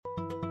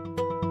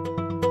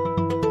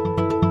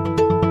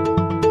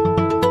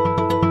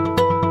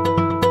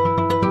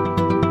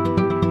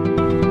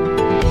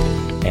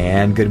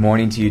And good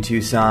morning to you,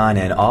 Tucson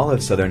and all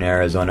of Southern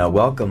Arizona.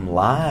 Welcome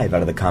live out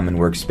of the Common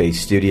Workspace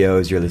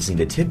Studios. You're listening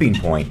to Tipping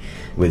Point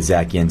with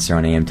Zach Yenser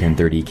on AM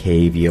 1030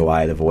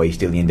 KVOI, The Voice,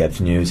 daily in-depth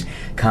news,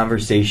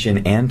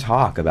 conversation, and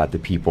talk about the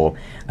people,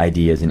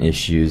 ideas, and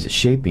issues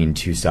shaping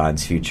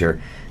Tucson's future.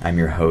 I'm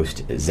your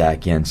host, Zach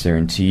Yenser,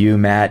 and to you,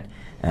 Matt,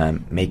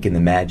 making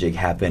the magic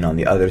happen on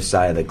the other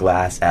side of the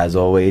glass, as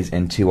always.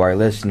 And to our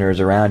listeners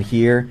around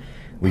here,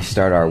 we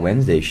start our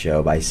Wednesday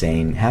show by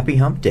saying, Happy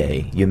Hump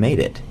Day. You made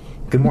it.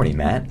 Good morning,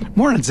 Matt.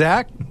 Morning,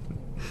 Zach.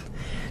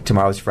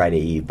 Tomorrow's Friday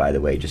Eve, by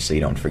the way, just so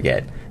you don't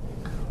forget.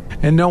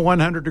 And no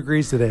 100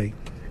 degrees today.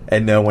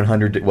 And no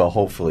 100, well,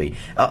 hopefully.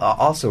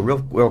 Also,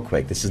 real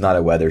quick, this is not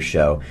a weather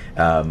show,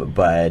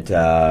 but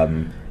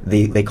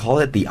they call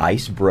it the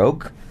ice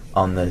broke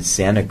on the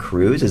Santa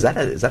Cruz. Is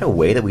that a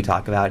way that we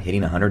talk about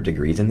hitting 100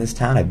 degrees in this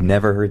town? I've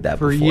never heard that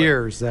before. For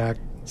years, Zach.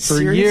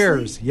 Seriously? For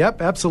years.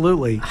 Yep,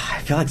 absolutely. I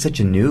feel like such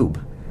a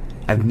noob.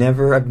 I've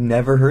never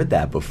heard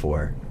that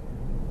before.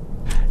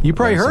 You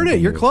probably heard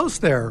it. You're close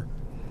there.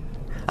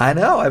 I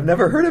know. I've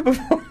never heard it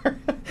before.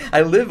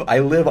 I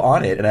live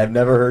on it, and I've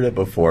never heard it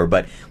before.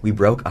 But we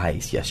broke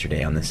ice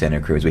yesterday on the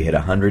Santa Cruz. We hit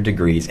 100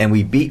 degrees, and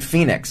we beat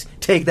Phoenix.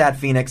 Take that,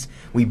 Phoenix.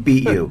 We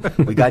beat you.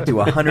 We got to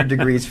 100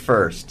 degrees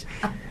first.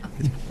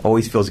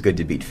 Always feels good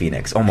to beat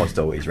Phoenix. Almost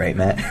always, right,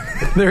 Matt?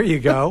 There you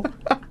go.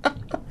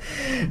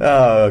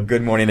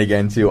 Good morning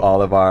again to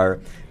all of our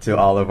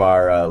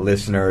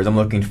listeners. I'm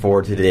looking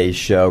forward to today's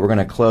show. We're going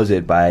to close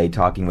it by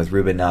talking with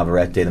Ruben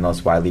Navarrete, the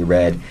most widely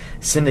read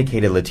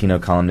syndicated Latino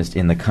columnist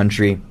in the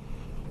country.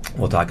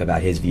 We'll talk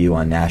about his view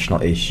on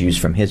national issues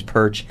from his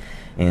perch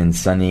in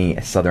sunny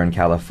Southern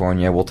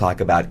California. We'll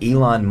talk about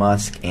Elon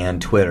Musk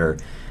and Twitter.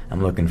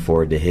 I'm looking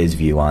forward to his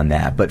view on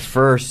that. But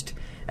first,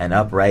 and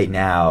up right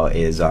now,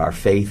 is our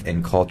faith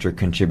and culture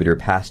contributor,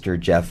 Pastor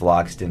Jeff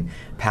Loxton,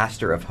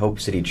 pastor of Hope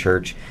City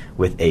Church,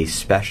 with a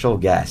special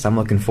guest. I'm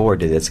looking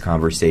forward to this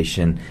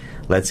conversation.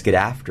 Let's get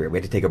after it. We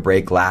had to take a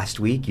break last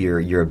week.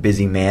 You're a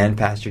busy man,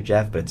 Pastor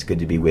Jeff, but it's good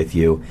to be with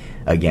you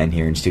again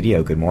here in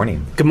studio. Good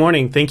morning. Good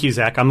morning. Thank you,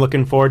 Zach. I'm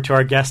looking forward to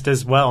our guest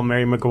as well,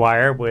 Mary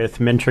McGuire, with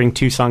Mentoring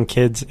Tucson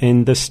Kids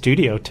in the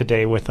studio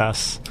today with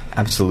us.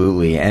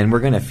 Absolutely. And we're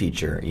going to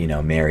feature,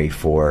 Mary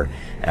for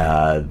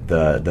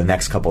the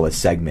next couple of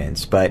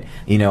segments. But,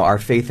 our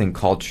faith and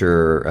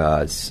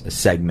culture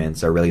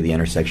segments are really the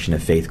intersection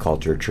of faith,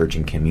 culture, church,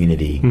 and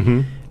community.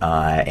 Mm-hmm.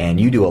 And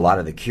you do a lot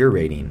of the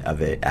curating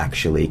of it,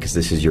 actually, because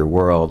this is your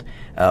world.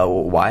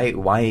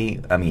 Why?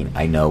 I mean,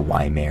 I know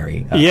why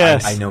Mary.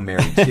 Yes. I know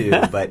Mary too.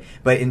 but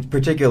in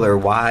particular,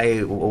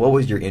 why? What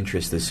was your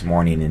interest this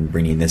morning in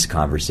bringing this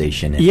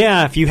conversation in?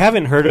 Yeah, if you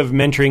haven't heard of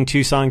Mentoring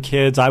Tucson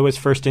Kids, I was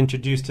first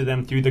introduced to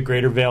them through the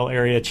Greater Vale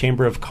Area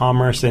Chamber of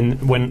Commerce,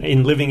 and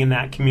when living in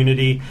that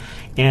community,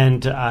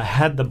 and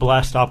had the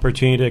blessed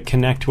opportunity to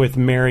connect with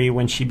Mary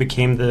when she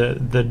became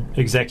the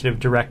executive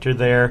director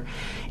there.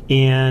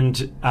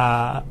 And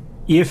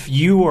if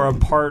you are a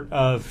part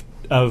of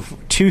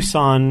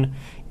Tucson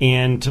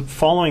and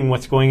following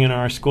what's going on in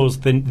our schools,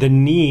 the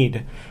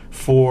need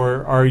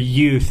for our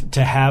youth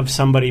to have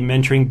somebody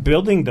mentoring,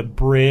 building the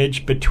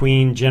bridge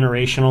between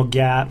generational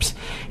gaps,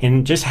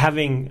 and just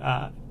having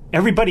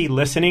everybody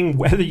listening,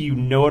 whether you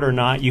know it or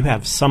not, you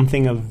have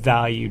something of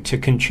value to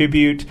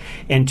contribute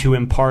and to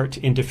impart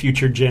into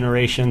future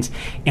generations.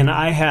 And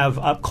I have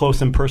up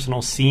close and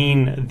personal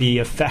seen the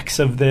effects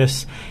of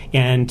this,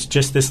 and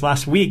just this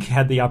last week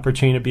had the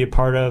opportunity to be a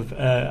part of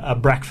a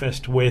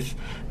breakfast with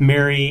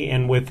Mary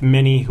and with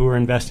many who are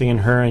investing in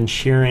her and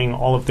sharing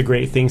all of the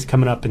great things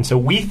coming up. And so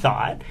we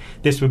thought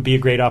this would be a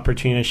great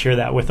opportunity to share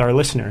that with our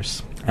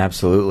listeners.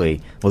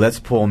 Absolutely. Well, let's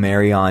pull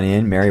Mary on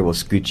in. Mary, will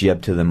scoot you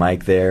up to the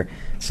mic there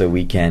so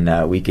we can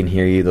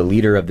hear you. The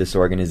leader of this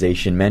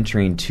organization,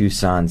 Mentoring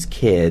Tucson's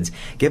Kids.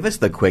 Give us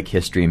the quick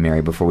history,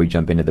 Mary, before we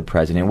jump into the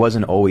present. It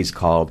wasn't always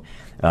called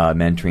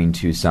Mentoring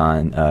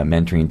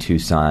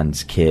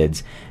Tucson's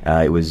Kids.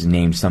 It was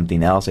named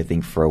something else, I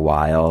think, for a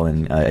while,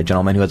 and a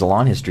gentleman who has a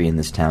long history in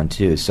this town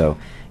too. So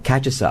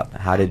catch us up.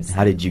 How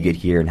did you get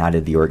here, and how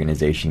did the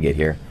organization get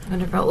here?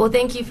 Wonderful. Well,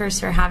 thank you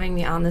first for having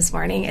me on this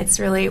morning. It's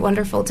really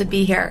wonderful to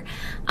be here.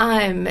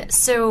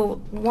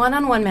 So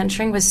one-on-one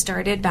mentoring was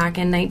started back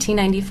in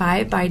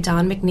 1995 by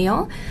Don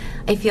McNeil.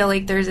 I feel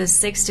like there's a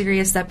 6 degree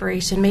of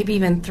separation, maybe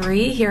even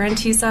 3 here in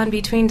Tucson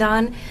between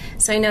Don.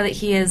 So I know that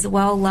he is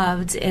well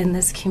loved in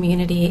this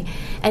community.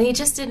 And he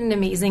just did an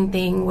amazing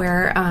thing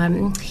where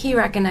he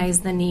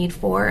recognized the need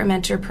for a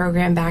mentor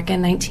program back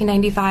in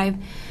 1995.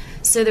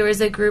 So there was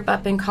a group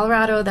up in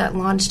Colorado that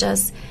launched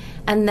us.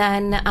 And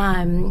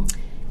then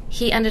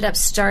he ended up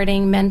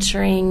starting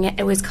mentoring.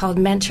 It was called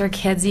Mentor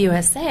Kids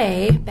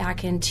USA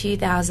back in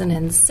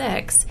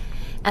 2006.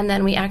 And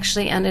then we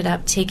actually ended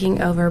up taking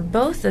over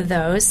both of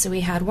those. So we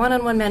had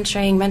one-on-one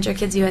mentoring, Mentor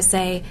Kids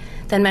USA.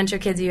 Then Mentor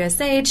Kids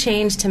USA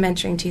changed to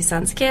Mentoring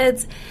Tucson's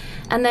Kids.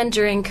 And then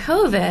during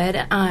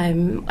COVID,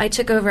 I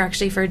took over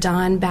actually for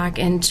Don back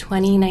in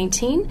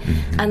 2019.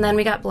 And then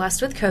we got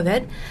blessed with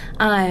COVID.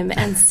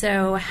 And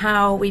so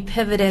how we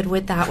pivoted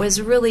with that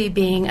was really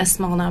being a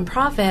small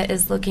nonprofit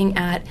is looking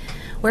at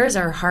where's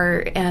our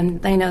heart.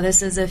 And I know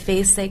this is a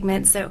faith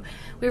segment, so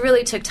we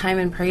really took time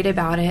and prayed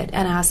about it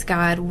and asked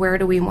God, where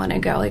do we want to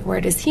go? Like, where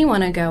does He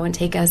want to go and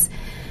take us?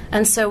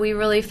 And so we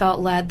really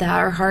felt led that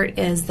our heart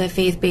is the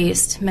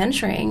faith-based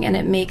mentoring, and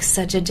it makes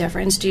such a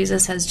difference.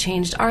 Jesus has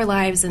changed our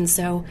lives, and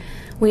so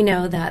we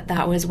know that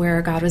that was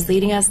where God was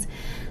leading us.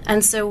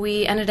 And so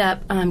we ended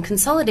up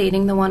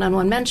consolidating the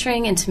one-on-one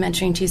mentoring into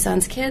Mentoring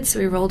Tucson's Kids. So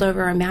we rolled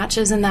over our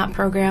matches in that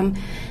program.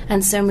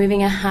 And so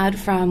moving ahead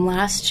from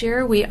last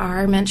year, we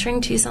are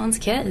Mentoring Tucson's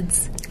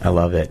Kids. I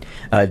love it.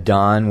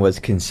 Don was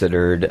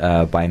considered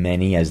by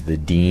many as the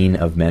dean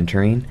of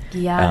mentoring.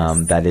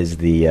 Yes. That is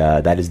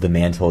the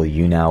mantle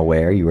you now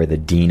wear. You are the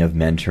dean of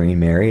mentoring,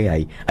 Mary.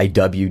 I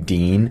dub you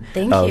dean.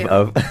 Thank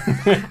you.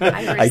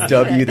 I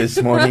dub you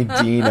this morning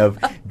dean of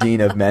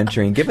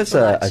mentoring. Give us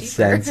a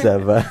sense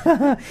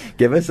of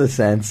give us a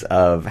sense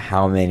of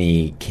how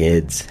many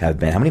kids how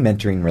many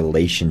mentoring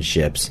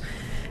relationships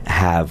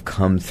have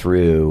come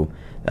through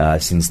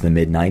since the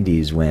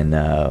mid-90s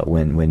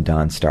when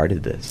Don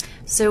started this.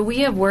 So we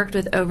have worked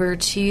with over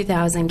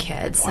 2,000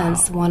 kids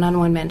since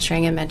one-on-one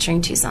mentoring and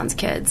Mentoring Tucson's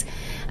Kids.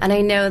 And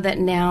I know that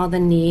now the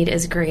need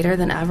is greater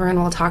than ever,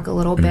 and we'll talk a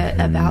little bit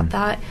about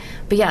that.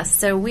 But yes,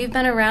 so we've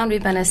been around,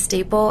 we've been a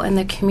staple in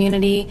the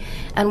community,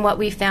 and what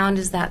we found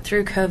is that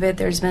through COVID,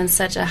 there's been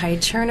such a high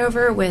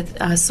turnover with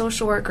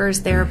social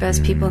workers,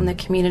 therapists, people in the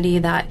community,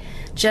 that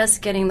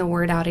just getting the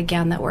word out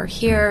again that we're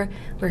here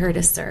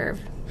to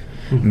serve.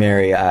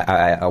 Mary,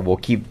 I will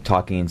keep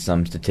talking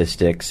some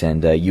statistics,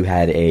 and you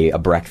had a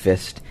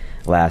breakfast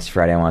last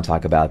Friday. I want to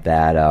talk about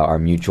that. Our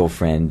mutual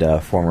friend,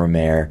 former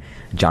Mayor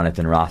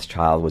Jonathan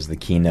Rothschild, was the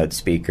keynote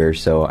speaker,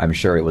 so I'm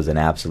sure it was an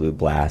absolute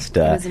blast.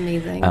 It was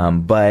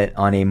amazing. But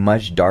on a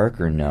much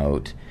darker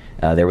note,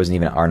 there was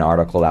even an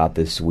article out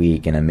this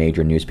week in a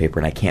major newspaper,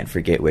 and I can't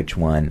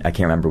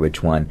remember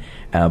which one,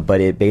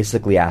 but it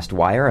basically asked,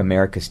 why are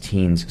America's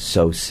teens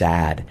so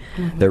sad?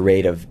 The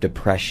rate of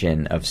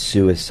depression, of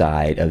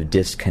suicide, of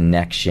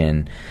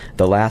disconnection,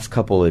 the last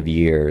couple of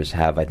years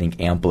have, I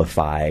think,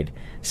 amplified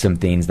some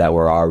things that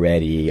were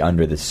already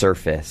under the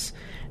surface.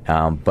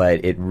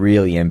 But it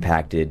really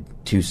impacted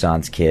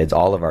Tucson's kids,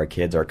 all of our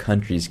kids, our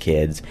country's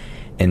kids,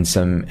 in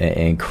some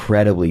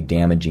incredibly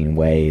damaging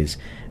ways.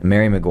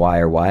 Mary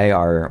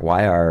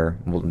McGuire,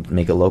 we'll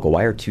make it local,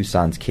 why are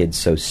Tucson's kids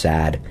so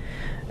sad?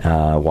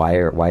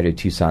 Why do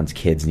Tucson's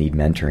kids need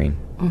mentoring?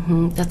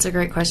 That's a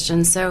great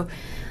question. So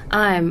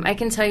I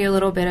can tell you a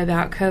little bit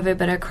about COVID,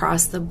 but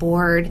across the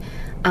board,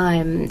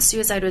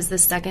 suicide was the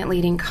second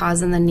leading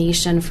cause in the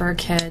nation for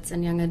kids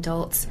and young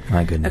adults.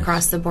 My goodness.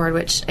 Across the board,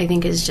 which I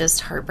think is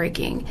just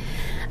heartbreaking.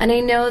 And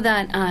I know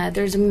that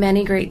there's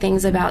many great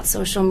things about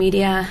social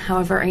media.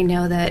 However, I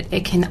know that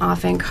it can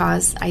often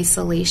cause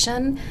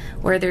isolation,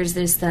 where there's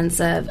this sense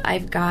of,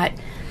 I've got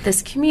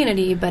this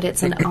community, but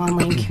it's an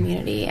online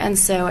community. And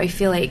so I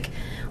feel like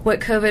what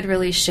COVID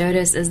really showed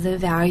us is the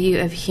value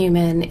of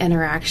human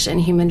interaction,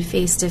 human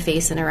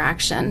face-to-face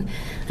interaction.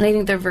 And I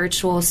think the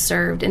virtual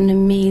served an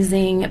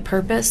amazing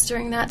purpose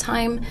during that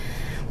time.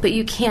 But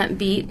you can't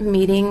beat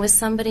meeting with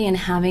somebody and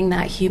having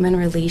that human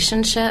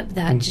relationship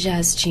that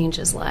just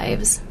changes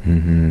lives.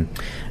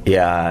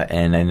 Yeah,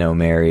 and I know,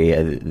 Mary,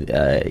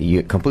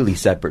 you completely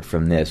separate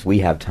from this. We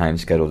have time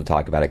scheduled to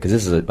talk about it because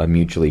this is a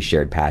mutually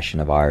shared passion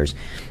of ours,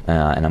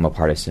 and I'm a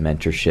part of some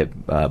mentorship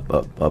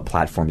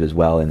platforms as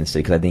well in the city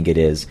because I think it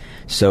is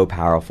so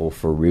powerful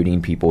for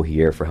rooting people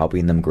here, for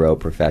helping them grow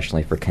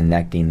professionally, for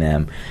connecting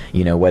them.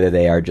 You know, whether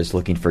they are just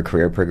looking for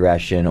career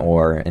progression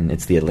or, and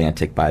it's the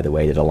Atlantic, by the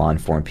way, did a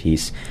long-form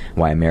piece,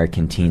 Why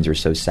American Teens Are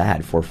So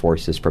Sad, 4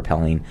 Forces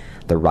Propelling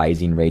the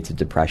Rising Rates of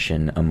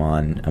Depression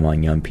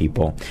among young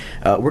people.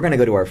 We're going to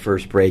go to our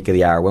first break of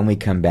the hour. When we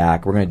come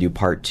back, we're going to do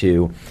part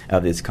 2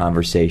 of this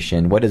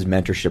conversation. What does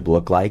mentorship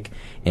look like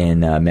in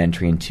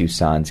mentoring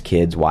Tucson's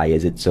kids? Why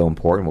is it so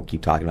important? We'll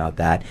keep talking about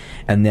that.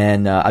 And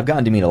then I've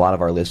gotten to meet a lot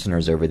of our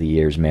listeners over the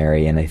years,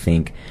 Mary, and I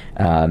think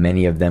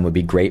many of them would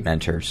be great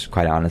mentors,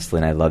 quite honestly,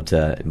 and I'd love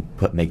to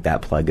make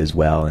that plug as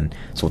well. And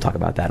so we'll talk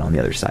about that on the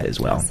other side as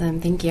well. Awesome.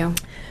 Thank you.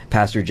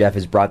 Pastor Jeff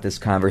has brought this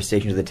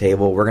conversation to the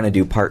table. We're going to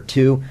do part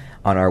 2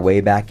 on our way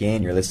back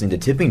in. You're listening to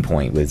Tipping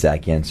Point with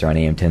Zach Yenser on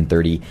AM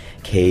 1030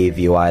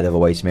 KVOI. The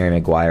voice,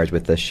 Mary McGuire, is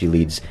with us. She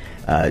leads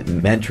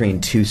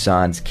Mentoring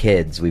Tucson's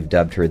Kids. We've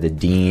dubbed her the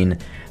Dean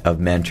of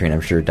Mentoring.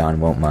 I'm sure Don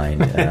won't mind,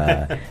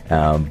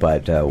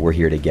 but we're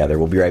here together.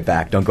 We'll be right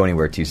back. Don't go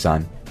anywhere,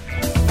 Tucson.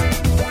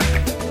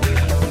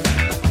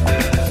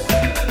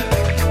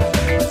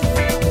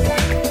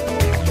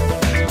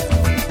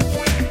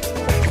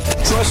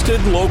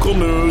 Trusted local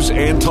news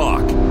and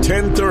talk.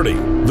 1030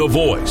 The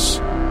Voice.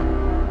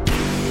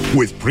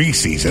 With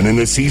preseason and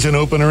the season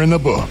opener in the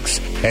books,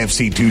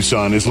 FC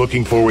Tucson is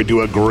looking forward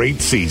to a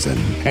great season,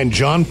 and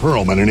John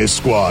Perlman and his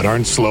squad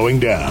aren't slowing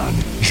down.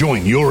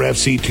 Join your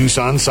FC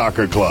Tucson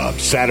Soccer Club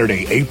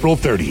Saturday, April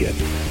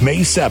 30th, May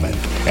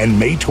 7th, and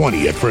May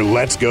 20th for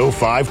Let's Go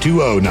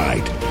 520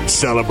 night,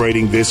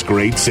 celebrating this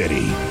great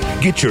city.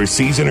 Get your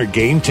season or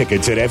game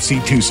tickets at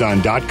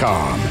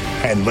fctucson.com,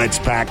 and let's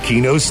pack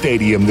Keno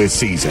Stadium this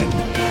season.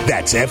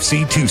 That's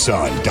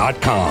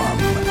fctucson.com.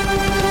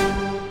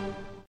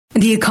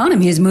 The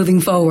economy is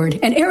moving forward,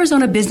 and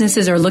Arizona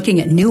businesses are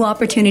looking at new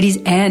opportunities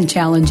and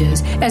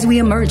challenges as we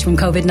emerge from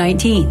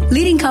COVID-19.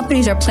 Leading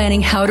companies are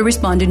planning how to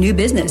respond to new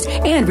business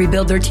and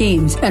rebuild their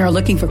teams, and are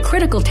looking for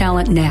critical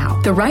talent now.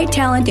 The right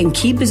talent in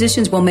key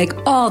positions will make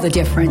all the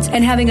difference,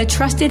 and having a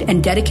trusted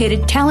and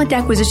dedicated talent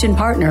acquisition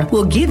partner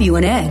will give you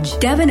an edge.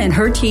 Devin and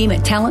her team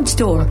at Talent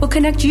Store will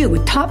connect you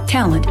with top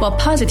talent while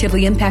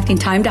positively impacting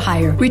time to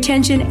hire,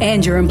 retention,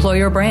 and your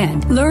employer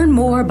brand. Learn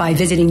more by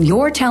visiting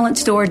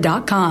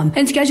yourtalentstore.com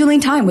and scheduling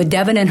time with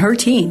Devin and her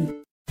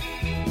team.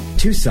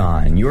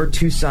 Tucson, your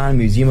Tucson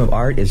Museum of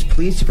Art is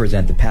pleased to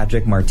present the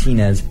Patrick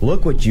Martinez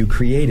Look What You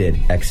Created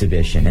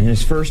exhibition. In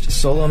his first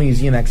solo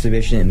museum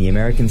exhibition in the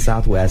American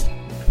Southwest,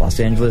 Los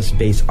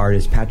Angeles-based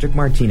artist Patrick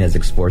Martinez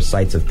explores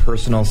sites of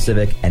personal,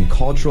 civic, and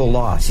cultural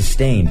loss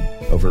sustained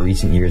over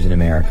recent years in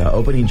America.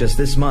 Opening just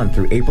this month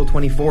through April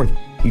 24th,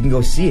 you can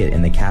go see it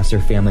in the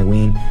Castor Family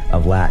Wing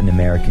of Latin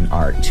American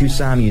Art.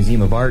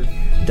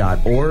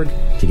 TucsonMuseumofArt.org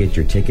to get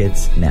your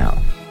tickets now.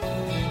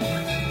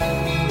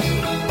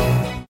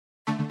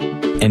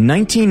 In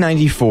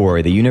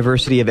 1994, the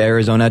University of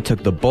Arizona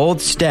took the bold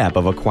step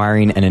of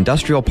acquiring an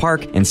industrial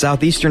park in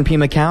southeastern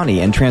Pima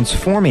County and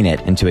transforming it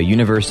into a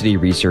university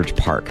research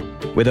park.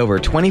 With over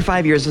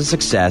 25 years of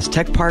success,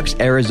 Tech Parks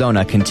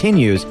Arizona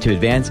continues to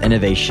advance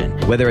innovation.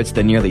 Whether it's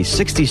the nearly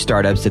 60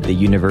 startups at the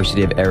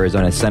University of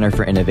Arizona Center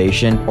for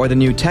Innovation or the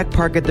new Tech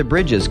Park at the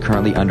Bridges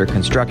currently under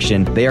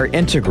construction, they are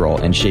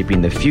integral in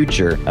shaping the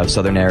future of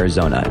Southern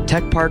Arizona.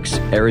 Tech Parks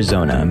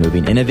Arizona,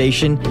 moving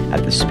innovation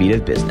at the speed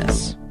of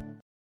business.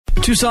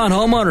 Tucson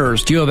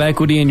homeowners, do you have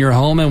equity in your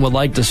home and would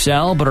like to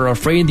sell but are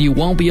afraid that you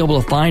won't be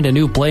able to find a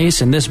new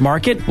place in this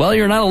market? Well,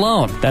 you're not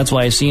alone. That's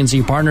why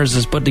CNC Partners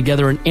has put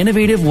together an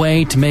innovative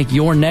way to make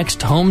your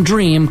next home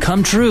dream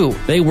come true.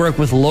 They work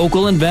with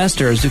local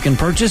investors who can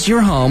purchase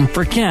your home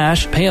for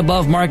cash, pay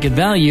above market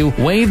value,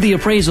 waive the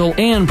appraisal,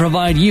 and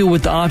provide you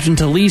with the option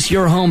to lease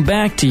your home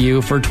back to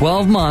you for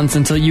 12 months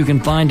until you can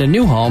find a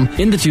new home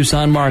in the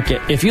Tucson market.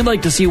 If you'd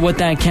like to see what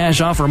that cash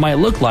offer might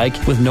look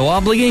like with no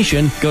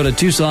obligation, go to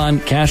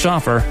TucsonCashOffer.com.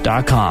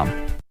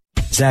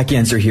 Zach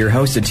Yenser here,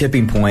 host of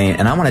Tipping Point,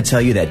 and I want to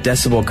tell you that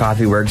Decibel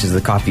Coffee Works is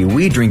the coffee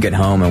we drink at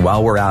home and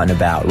while we're out and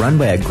about. Run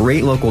by a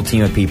great local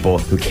team of people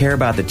who care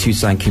about the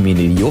Tucson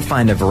community. You'll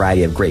find a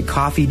variety of great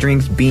coffee,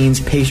 drinks,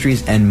 beans,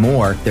 pastries, and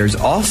more. There's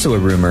also a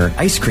rumor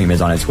ice cream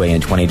is on its way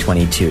in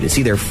 2022. To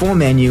see their full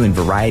menu and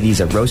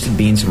varieties of roasted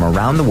beans from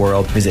around the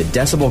world, visit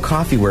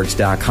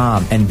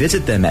DecibelCoffeeWorks.com and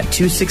visit them at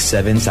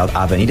 267 South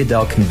Avenida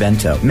del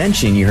Convento.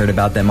 Mention you heard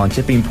about them on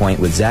Tipping Point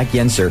with Zach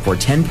Yenser for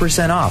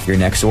 10% off your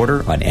next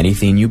order on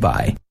anything you buy.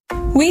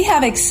 We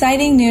have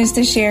exciting news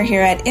to share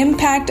here at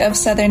Impact of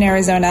Southern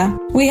Arizona.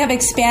 We have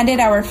expanded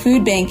our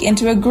food bank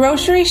into a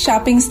grocery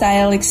shopping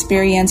style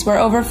experience where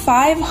over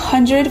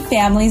 500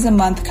 families a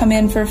month come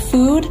in for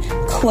food,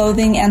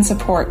 clothing, and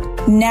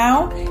support.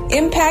 Now,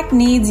 Impact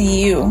needs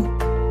you.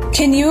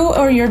 Can you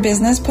or your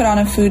business put on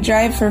a food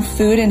drive for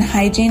food and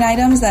hygiene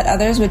items that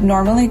others would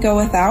normally go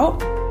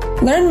without?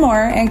 Learn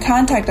more and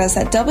contact us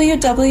at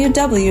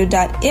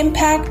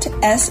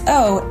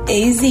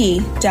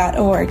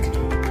www.impactsoaz.org.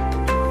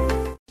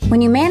 When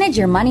you manage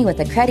your money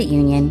with a credit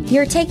union,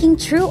 you're taking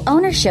true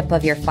ownership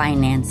of your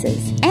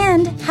finances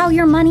and how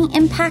your money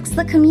impacts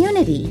the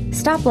community.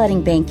 Stop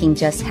letting banking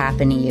just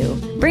happen to you.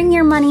 Bring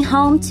your money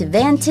home to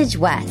Vantage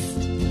West.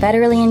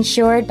 Federally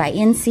insured by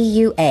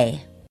NCUA.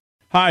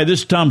 Hi, this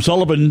is Tom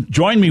Sullivan.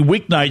 Join me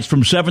weeknights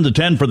from 7 to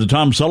 10 for the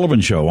Tom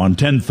Sullivan Show on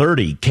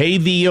 1030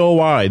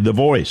 KVOI, The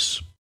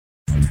Voice.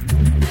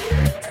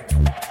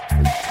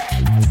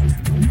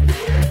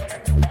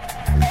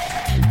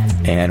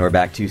 And we're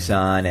back,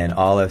 Tucson and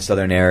all of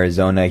Southern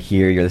Arizona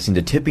here. You're listening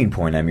to Tipping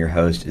Point. I'm your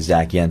host,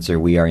 Zach Yenser.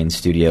 We are in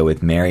studio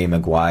with Mary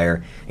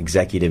McGuire,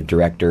 Executive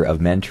Director of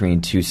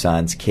Mentoring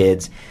Tucson's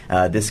Kids.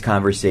 This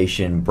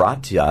conversation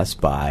brought to us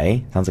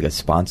by, sounds like a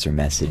sponsor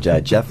message,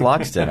 Jeff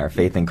Loxton, our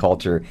Faith and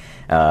Culture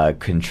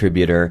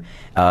contributor.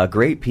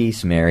 Great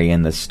piece, Mary,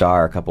 in The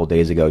Star a couple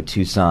days ago.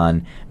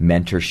 Tucson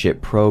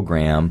Mentorship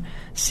Program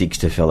seeks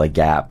to fill a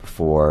gap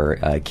for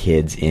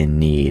kids in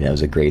need. That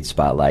was a great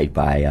spotlight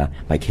by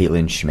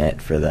Caitlin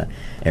Schmidt for the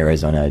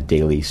Arizona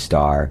Daily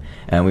Star.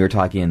 And we were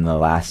talking in the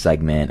last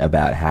segment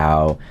about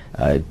how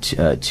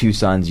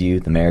Tucson's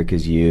youth,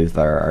 America's youth,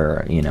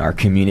 our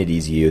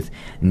community's youth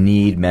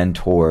need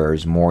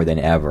mentors more than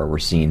ever. We're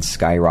seeing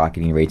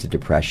skyrocketing rates of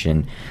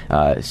depression,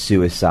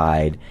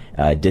 suicide,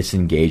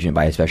 disengagement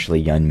by especially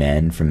young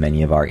men from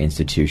many of our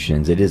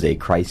institutions. It is a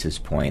crisis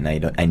point.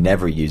 I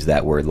never use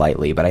that word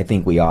lightly, but I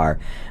think we are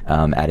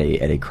at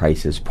a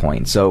crisis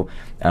point. So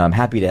I'm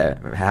happy to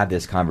have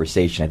this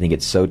conversation. I think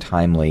it's so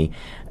timely.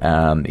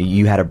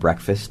 You had a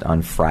breakfast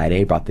on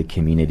Friday, brought the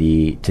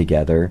community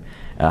together.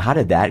 How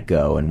did that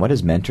go, and what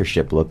does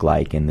mentorship look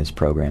like in this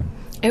program?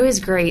 It was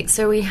great.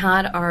 So we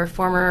had our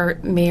former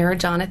mayor,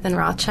 Jonathan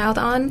Rothschild,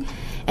 on,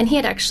 and he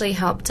had actually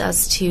helped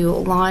us to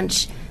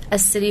launch a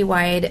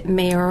citywide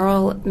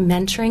mayoral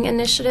mentoring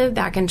initiative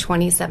back in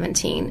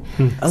 2017.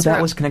 Oh, so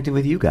that was connected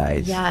with you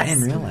guys. Yes. I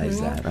didn't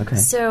realize that. Okay.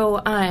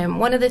 So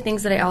one of the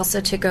things that I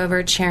also took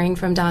over chairing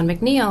from Don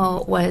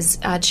McNeil was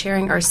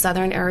chairing our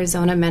Southern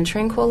Arizona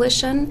Mentoring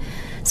Coalition.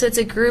 So it's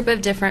a group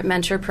of different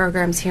mentor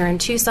programs here in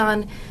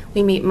Tucson.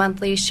 We meet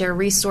monthly, share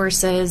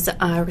resources,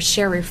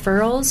 share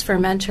referrals for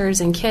mentors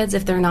and kids.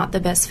 If they're not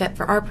the best fit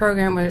for our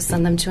program, we'll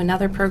send them to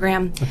another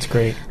program. That's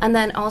great. And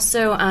then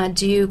also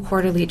do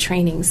quarterly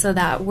training so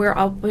that we're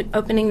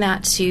opening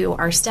that to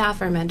our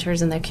staff, our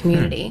mentors in the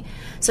community.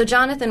 So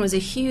Jonathan was a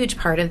huge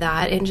part of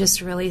that and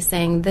just really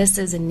saying this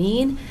is a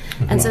need.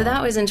 And so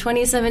that was in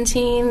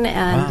 2017,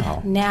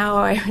 and now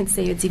I would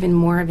say it's even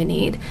more of a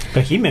need.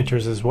 But he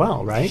mentors as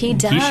well, right? He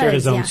does. He shared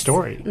his own yes.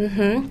 story.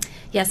 Mm-hmm.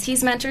 Yes,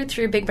 he's mentored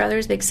through Big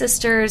Brothers Big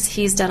Sisters.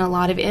 He's done a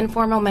lot of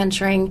informal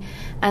mentoring,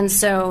 and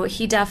so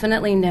he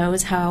definitely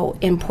knows how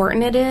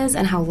important it is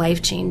and how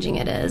life-changing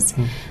it is.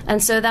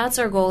 And so that's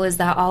our goal, is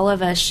that all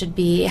of us should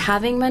be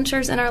having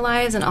mentors in our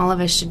lives, and all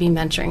of us should be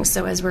mentoring.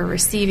 So as we're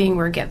receiving,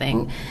 we're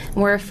giving.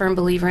 We're a firm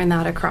believer in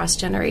that across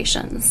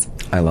generations.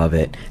 I love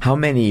it. How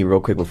many, real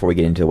quick before we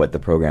get into what the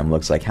program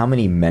looks like, how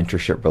many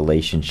mentorship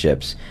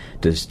relationships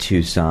does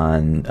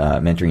Tucson,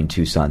 Mentoring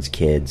Tucson's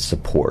kids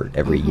support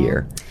every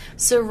year?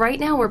 So right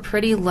now we're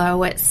pretty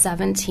low at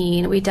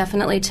 17. We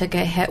definitely took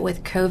a hit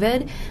with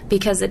COVID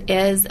because it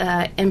is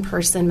an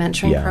in-person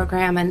mentoring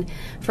program, and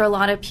for a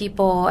lot of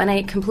people, and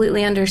I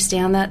completely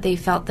understand that, they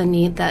felt the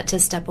need to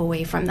step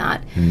away from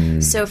that.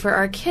 So for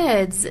our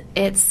kids,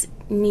 it's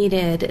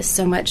needed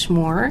so much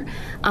more.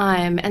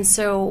 And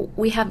so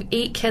we have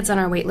 8 kids on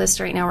our wait list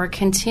right now. We're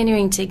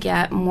continuing to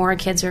get more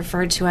kids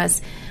referred to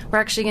us. We're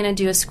actually going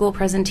to do a school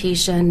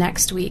presentation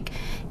next week,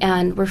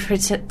 and we're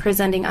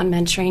presenting on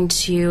mentoring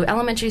to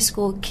elementary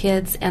school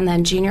kids and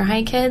then junior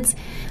high kids,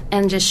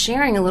 and just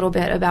sharing a little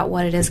bit about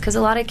what it is, because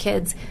a lot of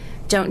kids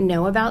don't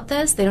know about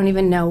this. They don't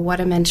even know what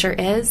a mentor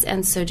is,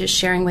 and so just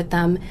sharing with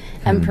them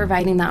and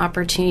providing the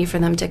opportunity for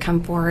them to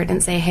come forward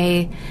and say,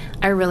 hey,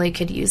 I really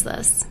could use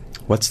this.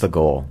 What's the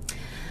goal?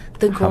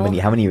 The goal.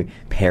 How many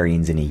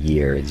pairings in a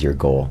year is your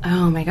goal?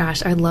 Oh my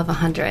gosh, I'd love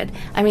 100.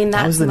 I mean,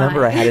 that was the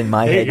number I had in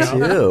my head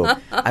too.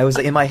 I was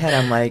in my head.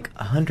 I'm like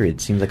 100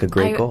 seems like a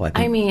great goal.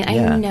 I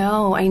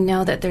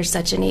know that there's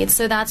such a need.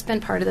 So that's been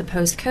part of the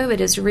post-COVID,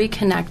 is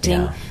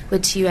reconnecting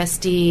with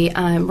TUSD.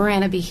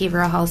 Marana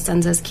Behavioral Health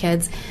sends us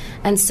kids,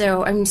 and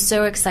so I'm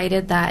so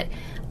excited that.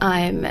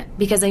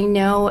 Because I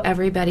know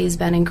everybody's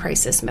been in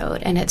crisis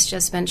mode, and it's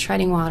just been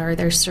treading water.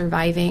 They're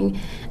surviving,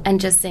 and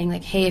just saying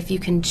like, "Hey, if you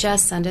can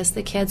just send us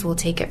the kids, we'll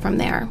take it from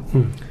there."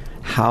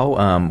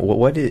 How?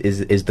 What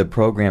is the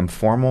program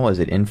formal? Is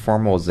it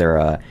informal?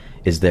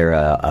 Is there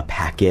a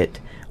packet,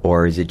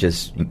 or is it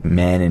just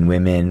men and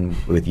women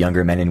with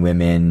younger men and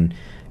women?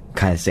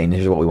 Kind of saying,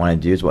 this is what we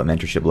want to do, is what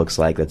mentorship looks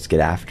like, let's get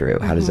after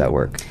it. How does that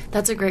work?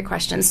 That's a great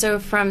question. So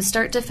from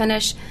start to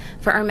finish,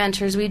 for our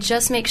mentors, we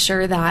just make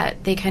sure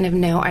that they kind of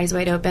know, eyes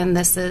wide open,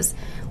 this is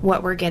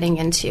what we're getting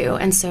into.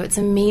 And so it's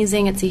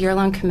amazing. It's a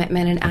year-long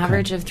commitment, an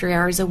average of 3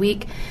 hours a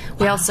week.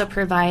 We also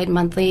provide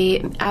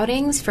monthly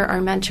outings for our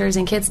mentors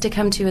and kids to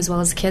come to, as well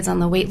as kids on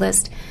the wait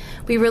list.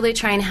 We really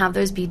try and have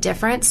those be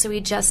different. So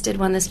we just did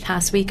one this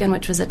past weekend,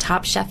 which was a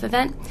Top Chef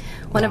event.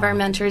 One of our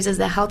mentors is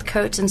a health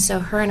coach, and so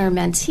her and her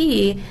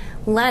mentee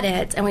led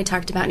it, and we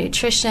talked about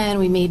nutrition,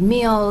 we made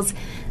meals,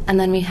 and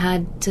then we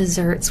had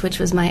desserts, which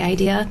was my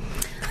idea.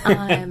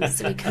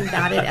 So we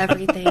combated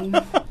everything.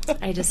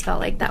 I just felt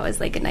like that was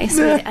like a nice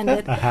way to end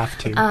it. A have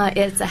to.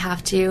 It's a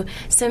have to.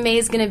 So May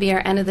is going to be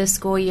our end of the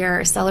school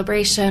year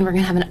celebration. We're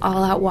going to have an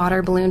all-out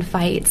water balloon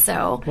fight.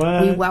 So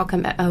we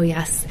welcome it. Oh,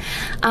 yes.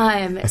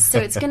 So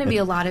it's going to be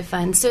a lot of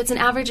fun. So it's an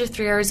average of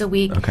 3 hours a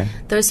week. Okay.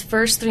 Those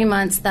first 3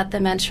 months that the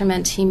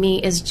mentor-mentee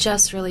meet is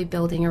just really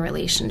building a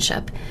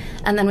relationship.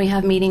 And then we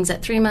have meetings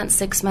at 3 months,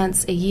 6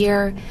 months, a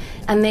year.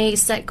 And they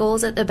set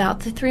goals at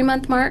about the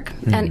 3-month mark.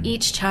 And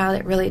each child,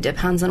 it really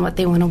depends on what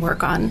they want to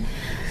work on.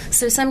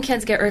 So some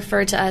kids get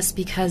referred to us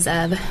because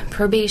of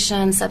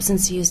probation,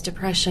 substance use,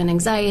 depression,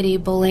 anxiety,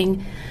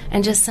 bullying,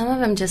 and just some of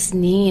them just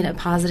need a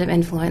positive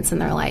influence in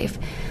their life.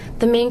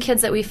 The main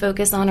kids that we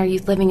focus on are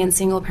youth living in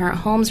single-parent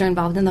homes or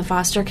involved in the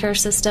foster care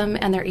system,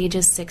 and they're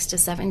ages 6 to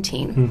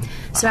 17.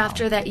 So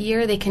after that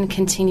year, they can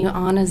continue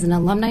on as an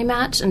alumni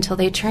match until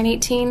they turn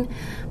 18.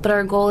 But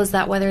our goal is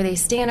that whether they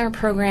stay in our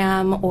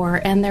program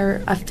or end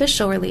their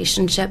official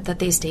relationship, that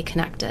they stay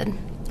connected.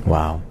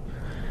 Wow.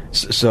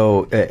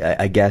 So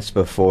I guess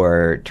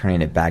before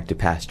turning it back to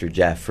Pastor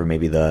Jeff for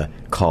maybe the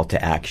call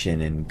to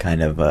action and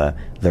kind of the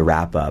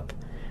wrap-up,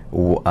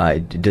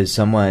 does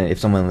someone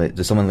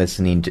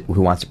listening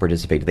who wants to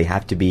participate, do they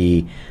have to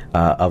be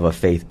of a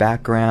faith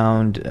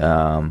background?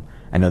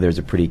 I know there's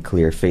a pretty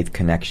clear faith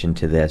connection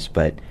to this,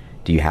 but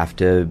do you have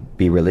to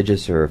be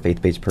religious or a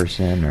faith-based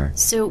person? Or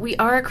So we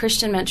are a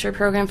Christian mentor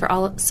program for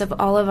all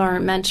of our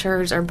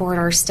mentors, our board,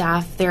 our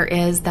staff. There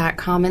is that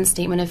common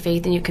statement of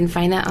faith, and you can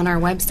find that on our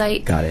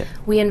website. Got it.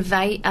 We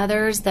invite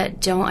others that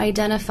don't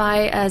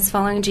identify as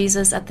following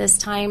Jesus at this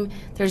time.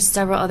 There's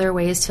several other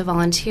ways to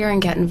volunteer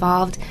and get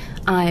involved.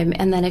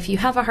 And then if you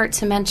have a heart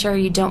to mentor,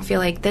 you don't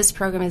feel like this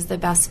program is the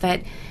best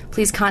fit,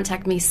 please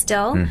contact me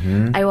still.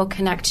 I will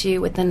connect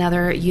you with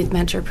another youth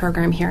mentor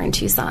program here in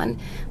Tucson.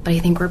 But I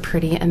think we're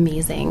pretty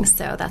amazing,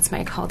 so that's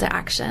my call to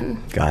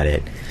action. Got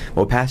it.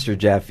 Well, Pastor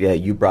Jeff,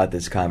 you brought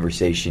this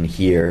conversation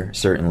here,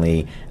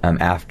 certainly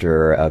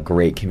after a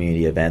great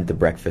community event, the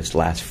breakfast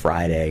last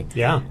Friday.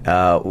 Yeah.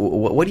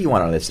 What do you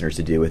want our listeners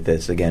to do with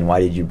this? Again, why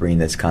did you bring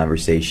this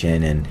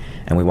conversation? And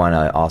we want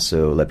to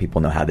also let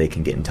people know how they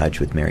can get in touch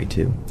with Mary,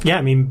 too. Yeah,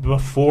 I mean,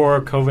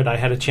 before COVID, I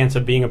had a chance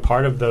of being a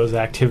part of those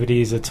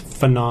activities. It's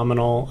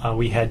phenomenal.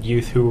 We had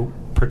youth who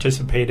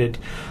participated.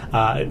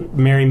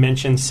 Mary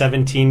mentioned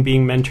 17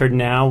 being mentored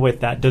now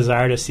with that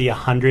desire to see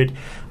 100.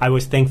 I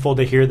was thankful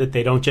to hear that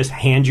they don't just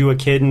hand you a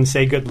kid and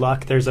say good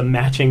luck. There's a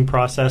matching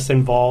process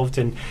involved,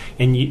 and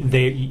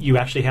you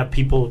actually have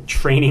people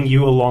training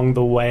you along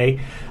the way.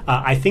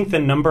 I think the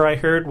number I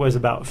heard was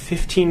about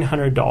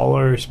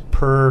 $1,500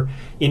 per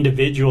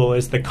individual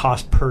is the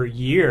cost per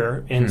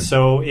year. And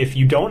so if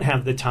you don't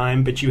have the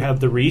time, but you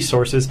have the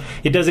resources,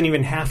 it doesn't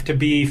even have to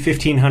be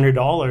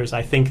 $1,500.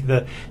 I think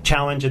the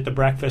challenge at the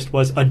breakfast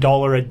was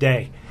 $1 a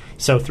day.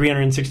 So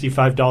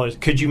 $365.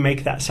 Could you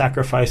make that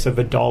sacrifice of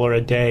 $1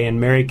 a day? And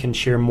Mary can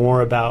share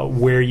more about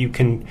where you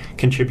can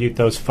contribute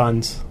those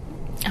funds.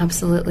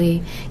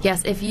 Absolutely.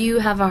 Yes, if you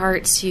have a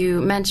heart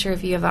to mentor,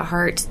 if you have a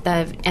heart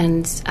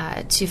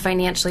to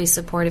financially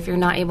support, if you're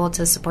not able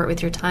to support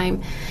with your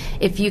time,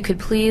 if you could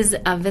please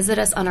visit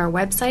us on our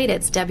website.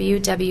 It's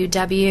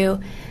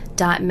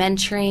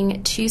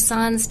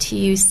www.mentoringtucsons,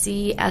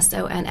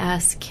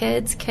 TUCSONS,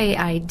 kids,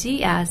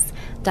 KIDS.org,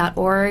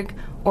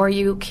 or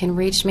you can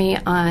reach me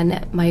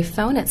on my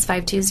phone. It's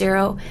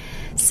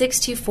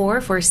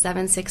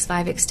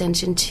 520-624-4765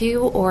 extension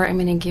 2, or I'm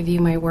going to give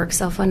you my work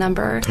cell phone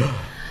number.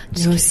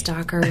 No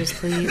stalkers,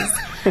 please.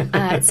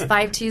 It's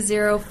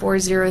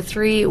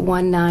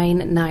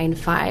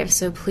 520-403-1995.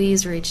 So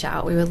please reach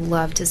out. We would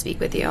love to speak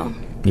with you.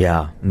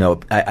 Yeah, no,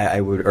 I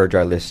would urge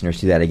our listeners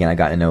to do that. Again, I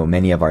got to know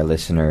many of our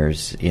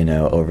listeners,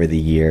 over the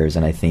years,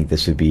 and I think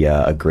this would be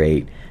a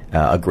great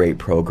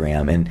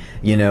program. And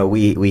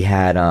we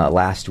had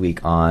last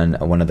week on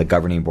one of the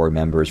governing board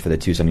members for the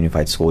Tucson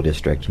Unified School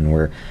District, and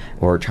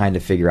we're trying to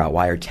figure out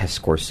why are test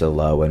scores so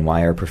low and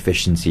why are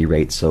proficiency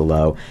rates so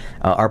low.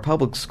 Our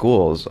public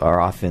schools are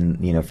often,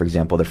 for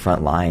example, the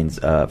front lines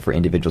for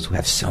individuals who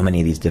have so many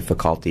of these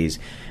difficulties.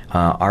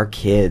 Our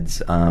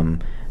kids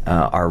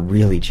are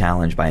really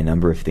challenged by a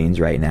number of things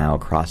right now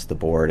across the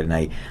board, and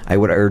I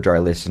would urge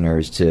our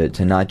listeners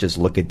to not just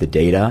look at the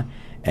data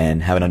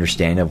and have an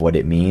understanding of what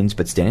it means,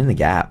 but stand in the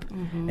gap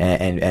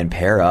and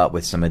pair up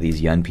with some of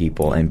these young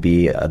people and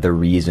be the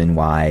reason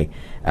why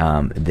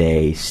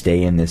they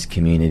stay in this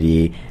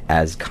community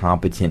as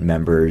competent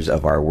members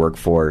of our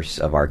workforce,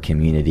 of our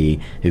community,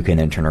 who can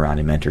then turn around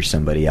and mentor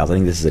somebody else. I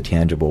think this is a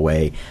tangible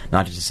way,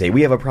 not just to say,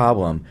 we have a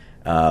problem,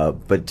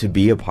 but to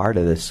be a part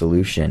of the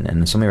solution.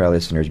 And some of our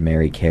listeners,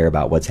 Mary, care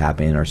about what's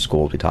happening in our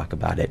schools. We talk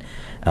about it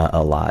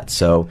a lot.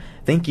 So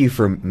thank you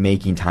for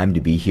making time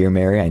to be here,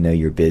 Mary. I know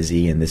you're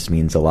busy, and this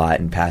means a lot.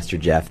 And Pastor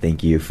Jeff,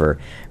 thank you for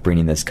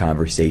bringing this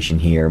conversation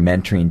here.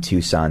 Mentoring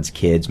Tucson's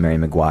Kids, Mary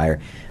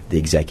McGuire, the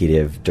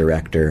executive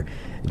director.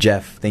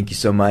 Jeff, thank you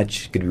so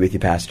much. Good to be with you,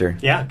 Pastor.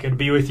 Yeah, good to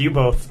be with you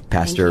both.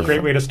 Pastor.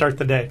 Great way to start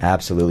the day.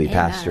 Absolutely. Amen.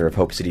 Pastor of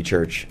Hope City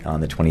Church on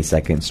the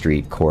 22nd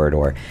Street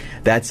corridor.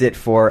 That's it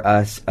for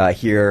us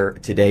here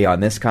today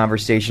on this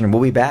conversation.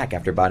 We'll be back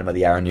after bottom of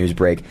the hour news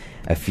break.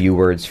 A few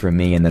words from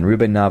me, and then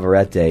Ruben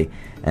Navarrete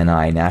and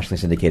I, nationally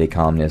syndicated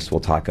columnists, will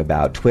talk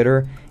about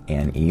Twitter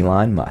and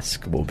Elon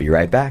Musk. We'll be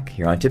right back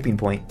here on Tipping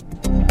Point.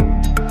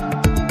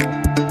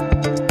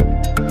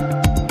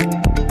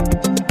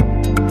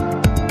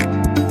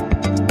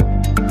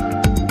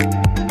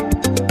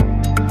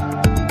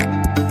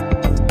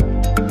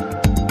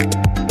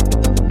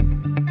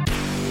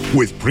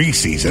 With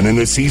preseason and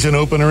the season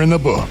opener in the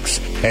books,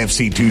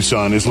 FC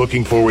Tucson is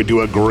looking forward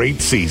to a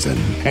great season,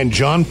 and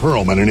John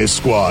Perlman and his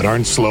squad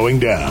aren't slowing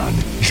down.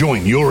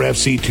 Join your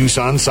FC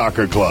Tucson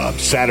Soccer Club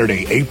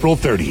Saturday, April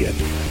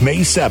 30th.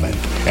 May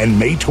 7th, and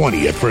May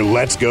 20th for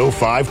Let's Go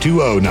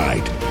 520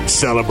 night,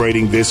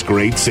 celebrating this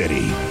great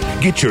city.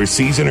 Get your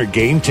season or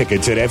game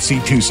tickets at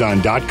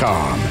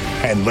fctucson.com,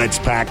 and let's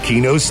pack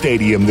Keno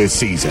Stadium this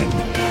season.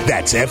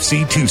 That's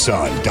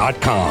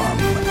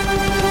fctucson.com.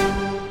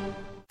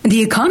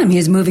 The economy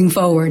is moving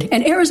forward,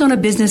 and Arizona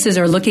businesses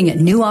are looking at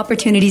new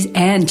opportunities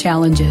and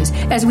challenges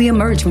as we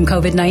emerge from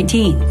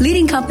COVID-19.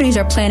 Leading companies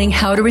are planning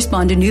how to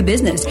respond to new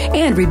business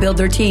and rebuild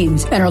their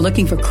teams and are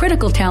looking for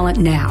critical talent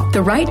now.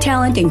 The right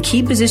talent in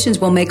key positions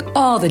will make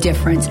all the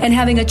difference, and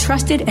having a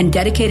trusted and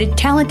dedicated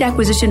talent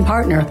acquisition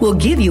partner will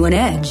give you an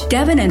edge.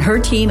 Devin and her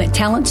team at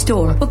Talent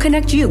Store will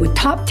connect you with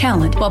top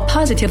talent while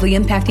positively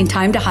impacting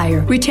time to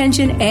hire,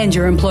 retention, and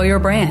your employer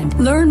brand.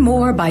 Learn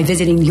more by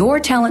visiting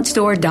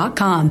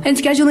yourtalentstore.com and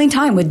scheduling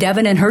time with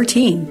Devin and her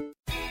team.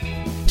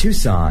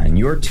 Tucson,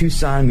 your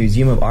Tucson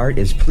Museum of Art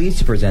is pleased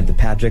to present the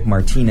Patrick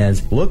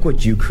Martinez Look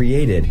What You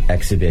Created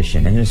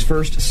exhibition. In his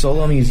first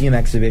solo museum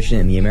exhibition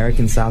in the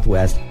American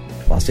Southwest,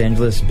 Los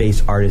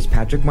Angeles-based artist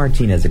Patrick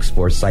Martinez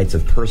explores sites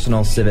of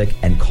personal, civic,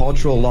 and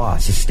cultural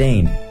loss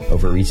sustained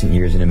over recent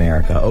years in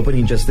America.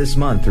 Opening just this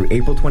month through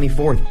April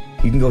 24th,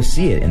 you can go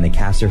see it in the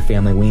Castor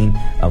Family Wing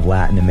of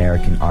Latin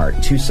American Art.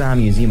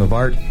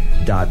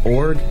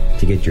 TucsonMuseumofArt.org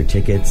to get your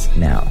tickets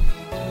now.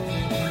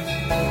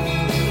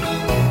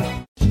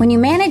 When you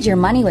manage your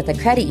money with a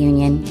credit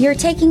union, you're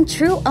taking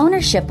true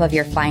ownership of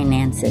your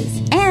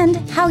finances and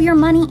how your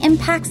money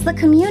impacts the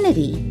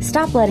community.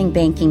 Stop letting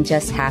banking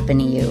just happen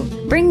to you.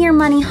 Bring your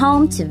money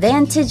home to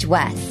Vantage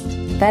West,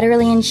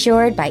 federally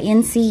insured by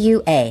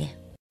NCUA.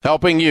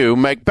 Helping you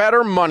make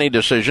better money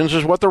decisions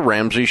is what The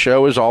Ramsey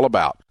Show is all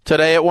about.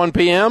 Today at 1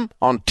 p.m.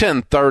 on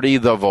 1030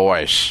 The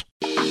Voice.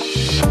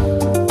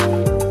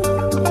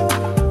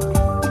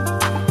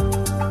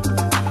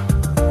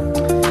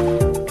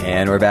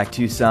 And we're back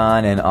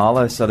Tucson and all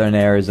of Southern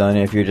Arizona.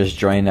 If you're just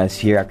joining us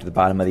here after the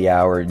bottom of the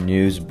hour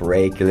news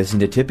break, you're listening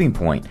to Tipping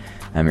Point.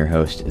 I'm your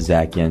host,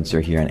 Zach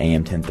Yenser, here on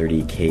AM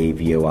 1030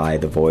 KVOI,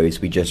 The Voice.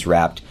 We just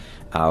wrapped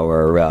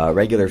our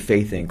regular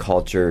Faith and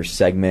Culture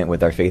segment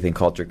with our Faith and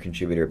Culture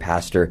contributor,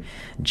 Pastor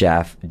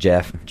Jeff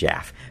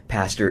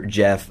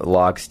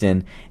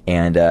Logston.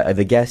 And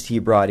the guest he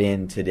brought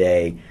in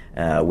today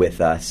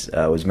with us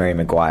was Mary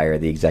McGuire,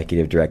 the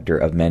executive director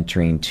of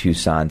Mentoring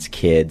Tucson's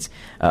Kids,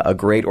 a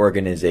great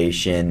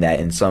organization that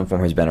in some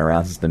form has been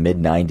around since the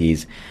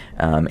mid-90s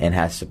and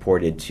has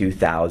supported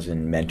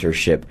 2,000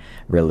 mentorship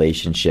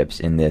relationships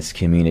in this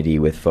community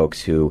with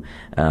folks who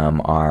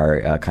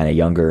are kind of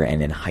younger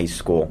and in high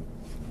school.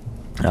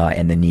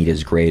 And the need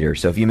is greater.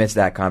 So if you missed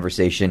that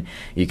conversation,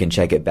 you can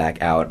check it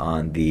back out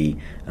on the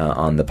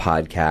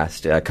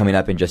podcast. Coming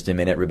up in just a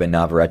minute, Ruben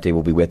Navarrete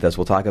will be with us.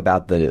 We'll talk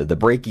about the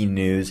breaking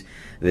news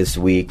this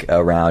week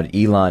around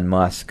Elon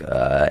Musk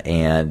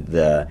and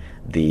the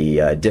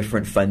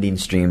different funding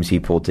streams he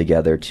pulled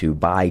together to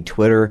buy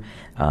Twitter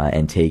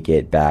and take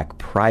it back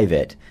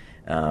private.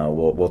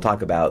 We'll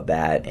talk about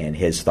that and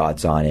his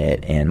thoughts on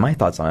it and my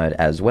thoughts on it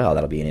as well.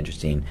 That'll be an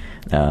interesting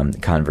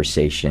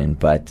conversation.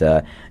 But,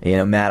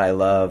 Matt, I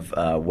love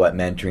what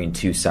Mentoring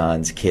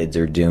Tucson's Kids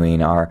are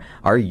doing.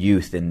 Our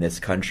youth in this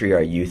country,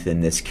 our youth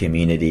in this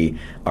community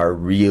are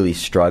really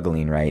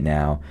struggling right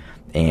now.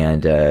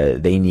 And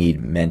they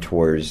need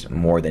mentors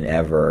more than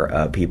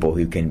ever, people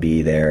who can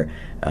be their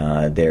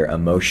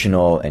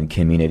emotional and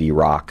community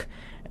rock.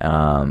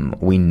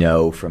 We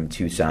know from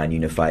Tucson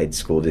Unified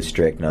School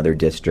District and other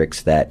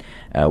districts that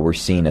we're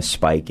seeing a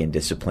spike in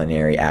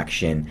disciplinary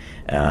action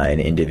in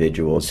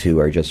individuals who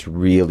are just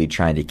really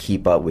trying to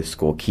keep up with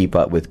school, keep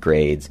up with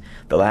grades.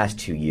 The last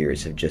 2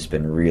 years have just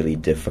been really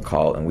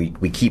difficult, and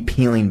we keep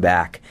peeling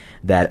back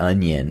that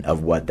onion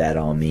of what that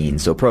all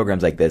means. So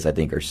programs like this, I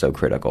think, are so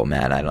critical,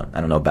 Matt. I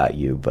don't know about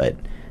you, but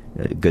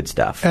good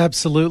stuff.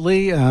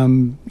 Absolutely.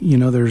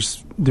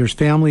 There's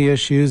family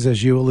issues,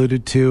 as you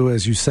alluded to,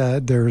 as you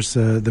said. There's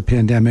the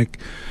pandemic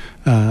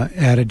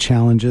added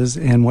challenges.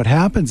 And what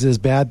happens is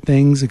bad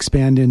things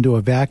expand into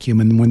a vacuum.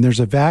 And when there's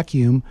a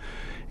vacuum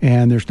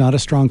and there's not a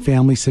strong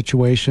family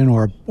situation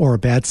or a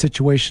bad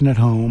situation at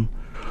home,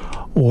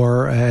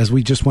 or as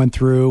we just went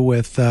through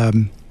with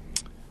the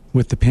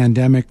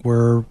pandemic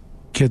where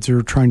kids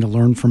are trying to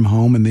learn from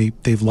home and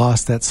they've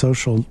lost that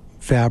social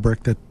fabric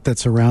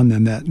that's around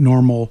them, that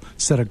normal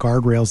set of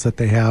guardrails that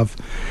they have,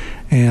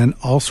 and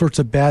all sorts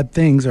of bad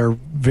things are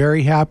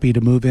very happy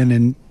to move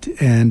in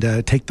and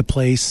take the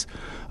place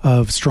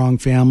of strong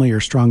family or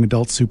strong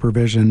adult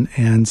supervision.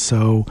 And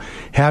so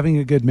having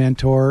a good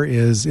mentor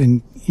is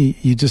you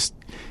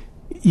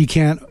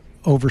can't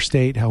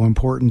overstate how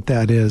important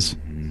that is.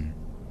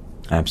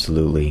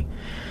 Absolutely.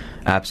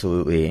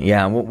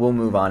 Yeah. We'll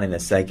move on in a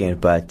second,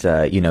 but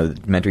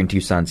Mentoring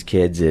Tucson's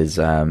Kids is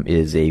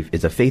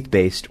a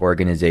faith-based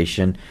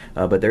organization,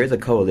 but there is a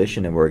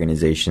coalition of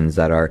organizations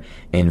that are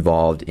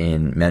involved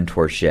in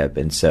mentorship,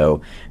 and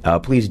so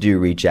please do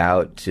reach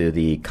out to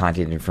the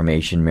contact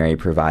information Mary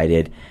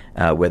provided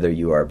whether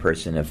you are a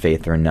person of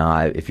faith or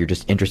not, if you're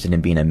just interested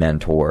in being a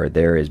mentor,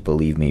 there is,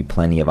 believe me,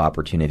 plenty of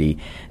opportunity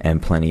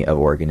and plenty of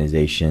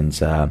organizations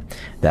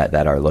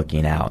that are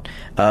looking out.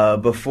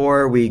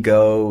 Before we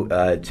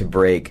go to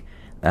break,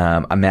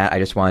 Matt, I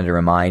just wanted to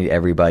remind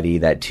everybody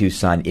that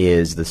Tucson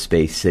is the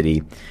space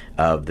city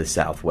of the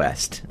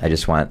Southwest. I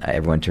just want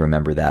everyone to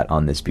remember that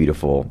on this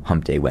beautiful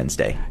Hump Day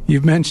Wednesday.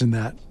 You've mentioned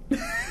that.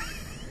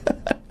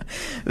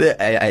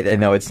 I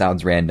know it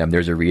sounds random.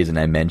 There's a reason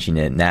I mentioned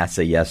it.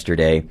 NASA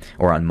yesterday,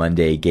 or on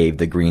Monday, gave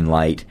the green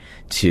light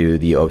to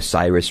the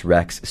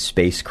OSIRIS-REx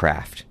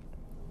spacecraft.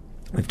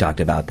 We've talked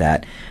about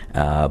that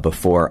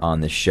before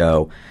on the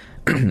show.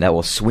 That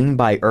will swing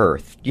by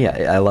Earth.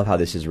 Yeah, I love how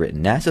this is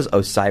written. NASA's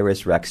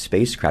OSIRIS-REx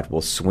spacecraft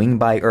will swing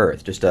by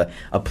Earth, just a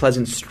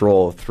pleasant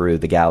stroll through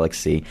the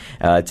galaxy,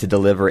 to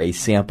deliver a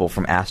sample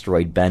from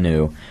asteroid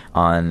Bennu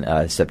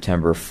on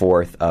September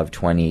 4th of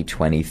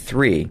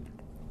 2023.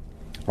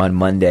 On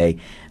Monday,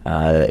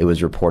 it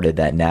was reported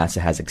that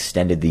NASA has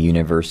extended the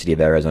University of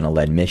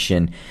Arizona-led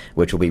mission,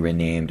 which will be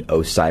renamed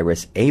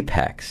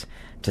OSIRIS-APEX,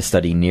 to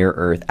study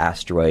near-Earth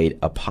asteroid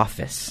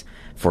Apophis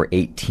for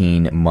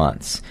 18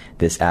 months.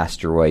 This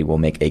asteroid will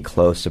make a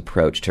close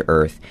approach to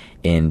Earth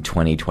in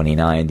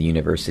 2029. The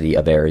University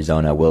of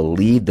Arizona will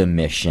lead the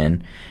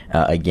mission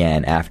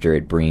again after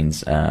it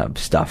brings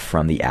stuff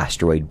from the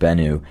asteroid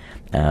Bennu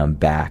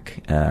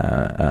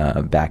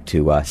back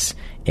to us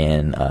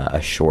in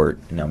a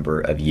short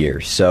number of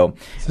years. So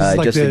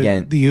like just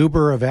again, the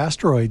Uber of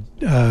asteroid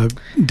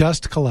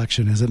dust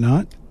collection, is it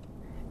not?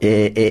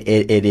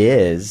 It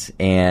is,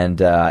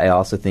 and I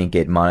also think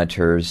it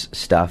monitors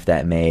stuff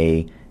that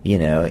may,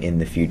 in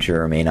the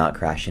future may not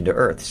crash into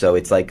Earth. So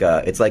it's like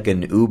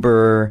an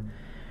Uber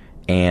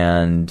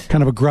and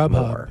kind of a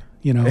Grubhub,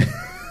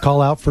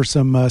 call out for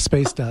some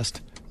space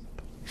dust.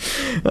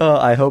 Well,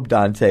 I hope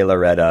Dante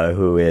Loretta,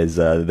 who is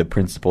the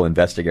principal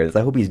investigator,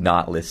 I hope he's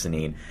not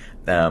listening.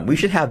 We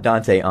should have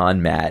Dante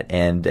on, Matt,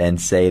 and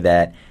say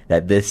that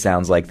this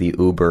sounds like the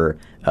Uber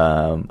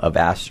of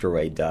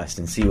asteroid dust,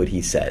 and see what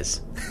he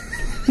says.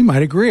 He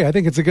might agree. I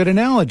think it's a good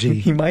analogy.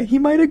 He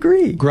might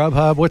agree.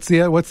 Grubhub. What's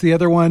the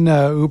other one?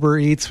 Uber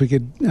Eats. We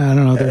could. I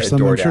don't know. There's some.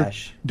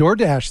 DoorDash.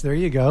 DoorDash. There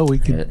you go. We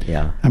could.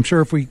 Yeah. I'm sure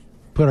if we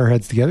put our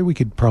heads together, we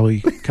could probably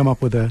come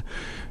up with a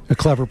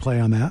clever play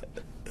on that.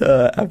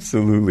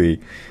 Absolutely.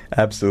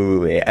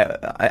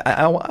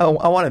 I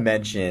want to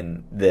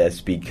mention this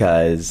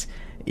because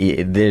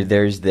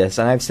there's this,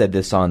 and I've said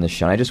this on the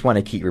show, and I just want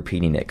to keep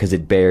repeating it because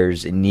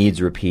it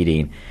needs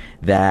repeating,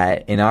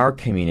 that in our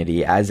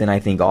community, as in I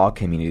think all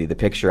community, the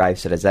picture I've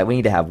said is that we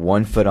need to have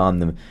one foot in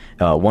the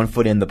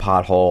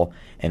pothole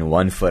and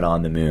 1 foot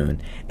on the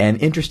moon.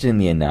 And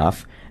interestingly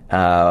enough,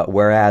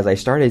 whereas I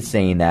started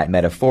saying that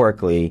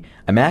metaphorically,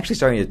 I'm actually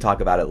starting to talk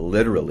about it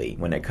literally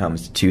when it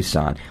comes to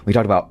Tucson. We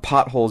talked about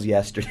potholes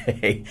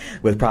yesterday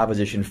with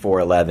Proposition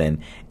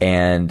 411,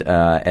 and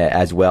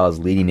as well as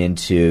leading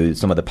into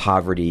some of the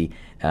poverty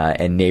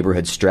and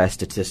neighborhood stress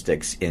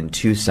statistics in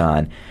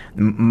Tucson.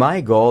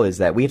 My goal is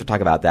that we have to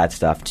talk about that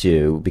stuff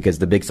too, because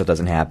the big stuff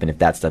doesn't happen if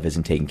that stuff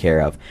isn't taken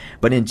care of.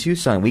 But in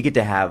Tucson, we get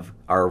to have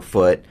our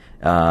foot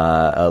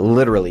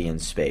literally in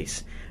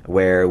space,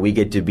 where we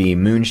get to be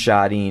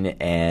moonshotting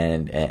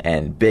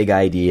and big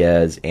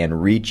ideas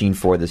and reaching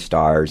for the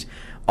stars.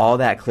 All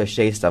that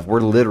cliche stuff we're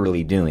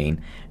literally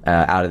doing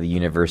out of the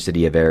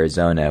University of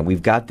Arizona.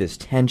 We've got this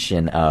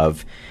tension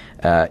of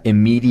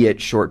immediate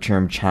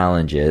short-term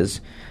challenges,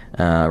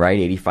 right?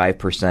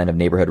 85% of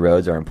neighborhood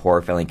roads are in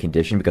poor failing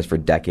condition because for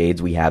decades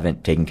we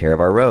haven't taken care of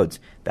our roads.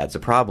 That's a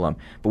problem.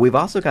 But we've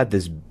also got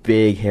this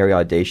big, hairy,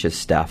 audacious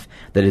stuff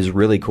that is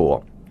really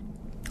cool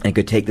and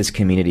could take this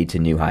community to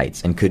new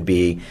heights and could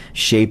be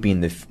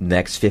shaping the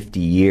next 50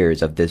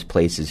 years of this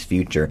place's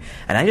future.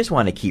 And I just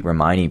want to keep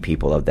reminding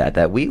people of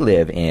that we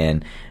live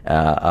in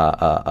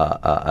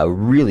a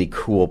really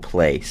cool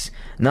place.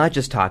 Not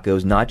just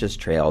tacos, not just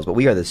trails, but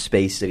we are the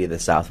space city of the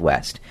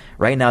Southwest.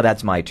 Right now,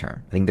 that's my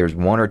term. I think there's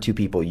 1 or 2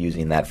 people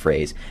using that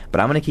phrase. But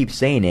I'm going to keep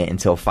saying it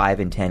until 5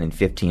 and 10 and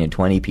 15 and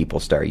 20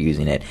 people start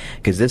using it,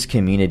 because this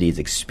community's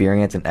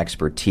experience and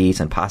expertise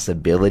and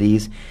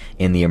possibilities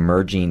in the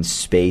emerging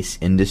space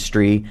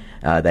industry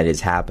that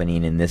is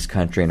happening in this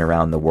country and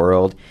around the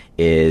world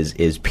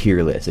is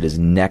peerless. It is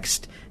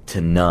next to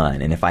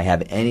none. And if I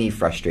have any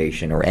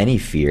frustration or any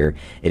fear,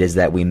 it is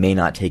that we may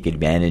not take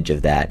advantage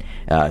of that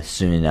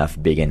soon enough,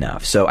 big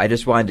enough. So I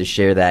just wanted to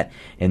share that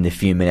in the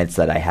few minutes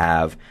that I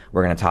have.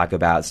 We're going to talk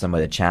about some of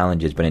the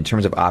challenges, but in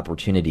terms of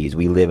opportunities,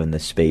 we live in the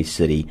space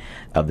city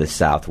of the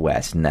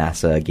Southwest.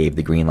 NASA gave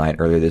the green light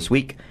earlier this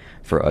week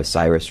for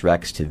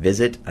OSIRIS-REx to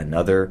visit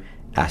another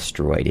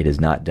asteroid. It is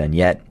not done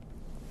yet.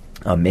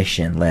 A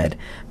mission led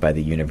by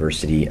the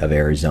University of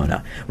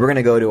Arizona. We're going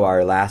to go to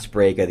our last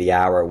break of the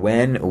hour.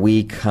 When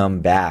we come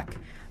back,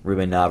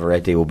 Ruben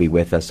Navarrete will be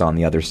with us on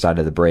the other side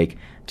of the break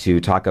to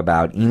talk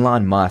about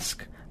Elon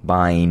Musk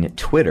buying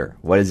Twitter.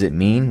 What does it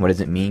mean? What does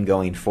it mean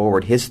going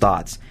forward? His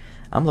thoughts.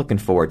 I'm looking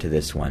forward to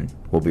this one.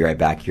 We'll be right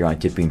back here on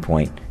Tipping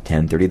Point,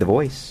 1030 The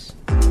Voice.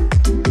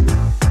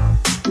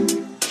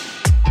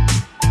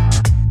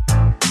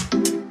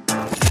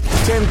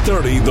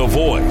 1030 The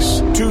Voice,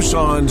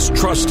 Tucson's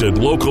trusted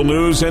local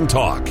news and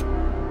talk.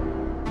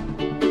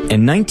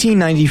 In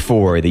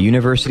 1994, the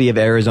University of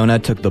Arizona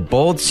took the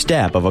bold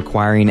step of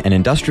acquiring an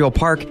industrial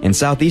park in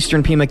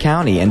southeastern Pima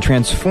County and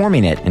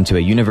transforming it into a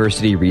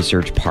university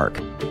research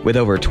park. With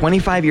over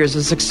 25 years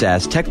of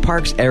success, Tech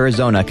Parks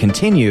Arizona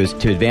continues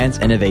to advance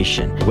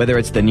innovation. Whether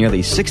it's the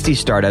nearly 60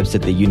 startups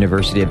at the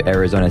University of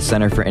Arizona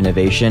Center for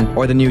Innovation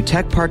or the new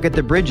Tech Park at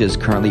the Bridges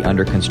currently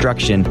under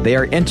construction, they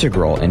are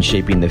integral in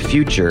shaping the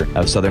future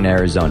of Southern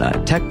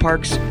Arizona. Tech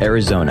Parks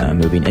Arizona,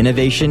 moving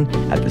innovation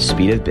at the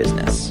speed of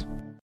business.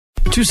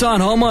 Tucson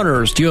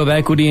homeowners, do you have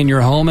equity in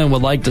your home and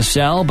would like to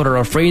sell but are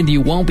afraid that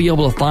you won't be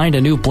able to find a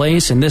new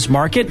place in this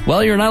market?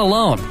 Well, you're not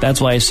alone. That's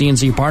why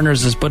CNC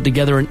Partners has put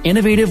together an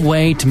innovative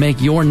way to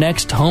make your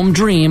next home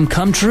dream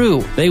come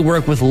true. They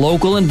work with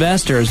local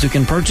investors who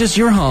can purchase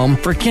your home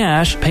for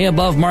cash, pay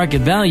above market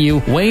value,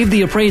 waive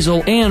the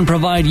appraisal, and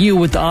provide you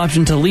with the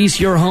option to lease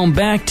your home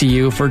back to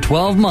you for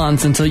 12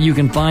 months until you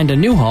can find a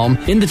new home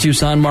in the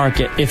Tucson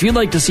market. If you'd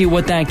like to see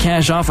what that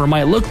cash offer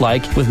might look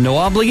like with no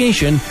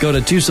obligation, go to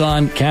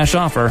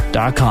TucsonCashOffer.com.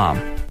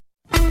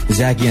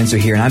 Zach Yenser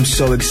here, and I'm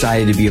so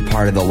excited to be a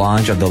part of the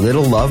launch of the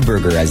Little Love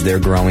Burger as they're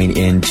growing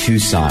in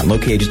Tucson.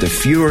 Located just a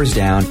few doors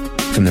down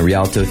from the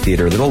Rialto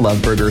Theater, Little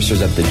Love Burger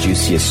serves up the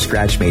juiciest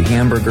scratch-made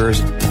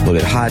hamburgers,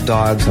 loaded hot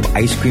dogs, have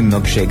ice cream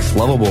milkshakes,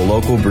 lovable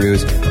local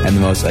brews, and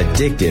the most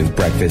addictive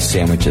breakfast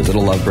sandwiches.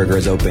 Little Love Burger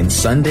is open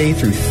Sunday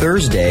through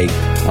Thursday,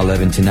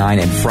 11 to 9,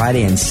 and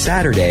Friday and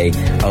Saturday,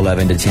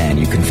 11 to 10.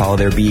 You can follow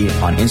their beat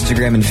on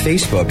Instagram and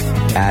Facebook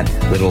at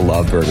Little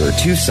Love Burger.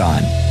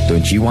 Tucson,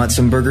 don't you want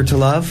some burger to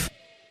love?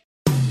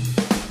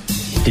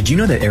 Did you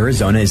know that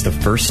Arizona is the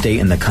first state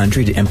in the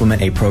country to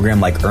implement a program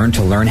like Earn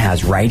to Learn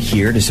has right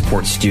here to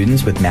support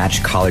students with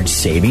matched college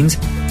savings?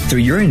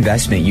 Through your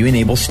investment, you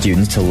enable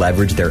students to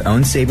leverage their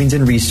own savings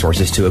and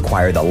resources to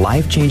acquire the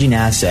life-changing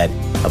asset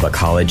of a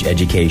college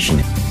education.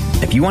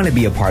 If you want to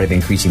be a part of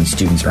increasing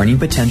students' earning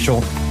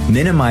potential,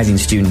 minimizing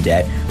student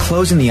debt,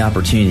 closing the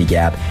opportunity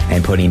gap,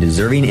 and putting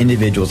deserving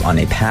individuals on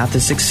a path to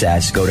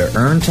success, go to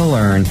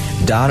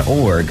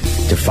earntolearn.org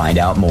to find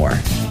out more.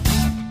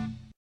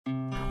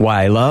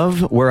 Why I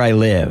love where I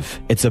live.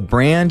 It's a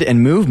brand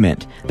and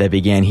movement that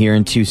began here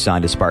in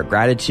Tucson to spark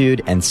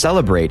gratitude and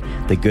celebrate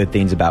the good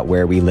things about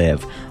where we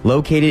live.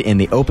 Located in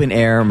the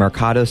open-air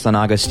Mercado San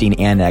Agustin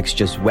Annex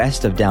just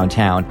west of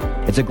downtown,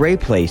 it's a great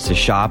place to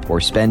shop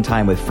or spend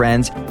time with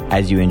friends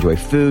as you enjoy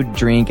food,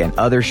 drink, and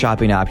other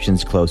shopping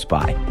options close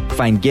by.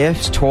 Find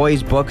gifts,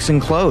 toys, books,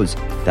 and clothes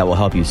that will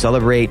help you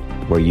celebrate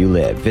where you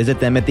live. Visit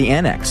them at the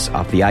Annex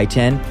off the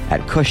I-10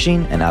 at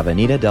Cushing and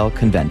Avenida del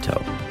Convento.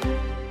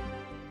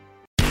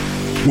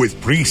 With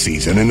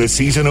preseason and the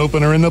season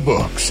opener in the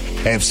books,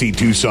 FC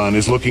Tucson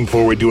is looking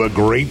forward to a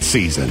great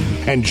season,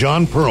 and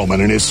John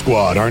Perlman and his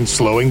squad aren't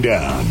slowing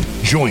down.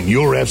 Join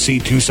your FC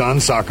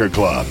Tucson Soccer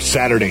Club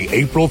Saturday,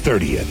 April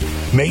 30th,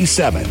 May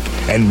 7th,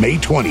 and May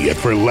 20th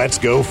for Let's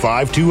Go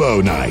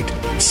 520 night,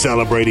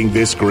 celebrating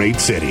this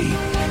great city.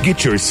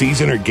 Get your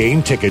season or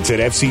game tickets at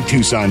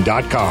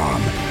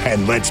fctucson.com,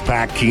 and let's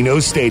pack Keno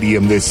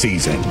Stadium this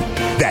season.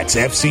 That's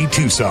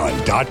fctucson.com.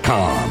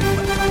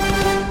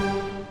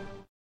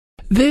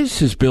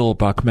 This is Bill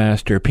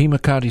Buckmaster, Pima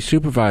County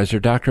Supervisor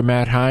Dr.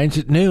 Matt Hines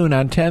at noon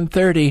on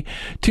 1030,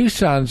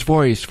 Tucson's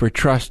voice for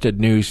trusted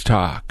news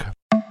talk.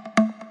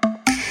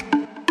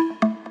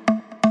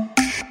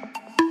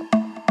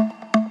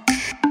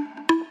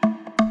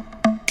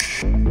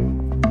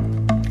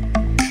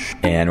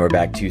 And we're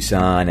back,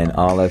 Tucson and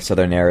all of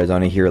Southern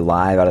Arizona, here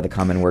live out of the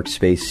Common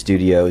Workspace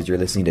studios. You're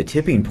listening to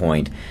Tipping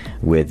Point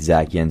with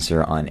Zach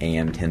Yenser on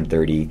AM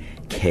 1030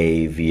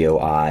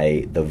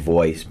 KVOI, The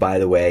Voice. By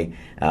the way,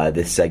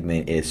 this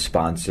segment is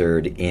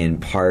sponsored in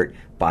part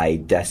by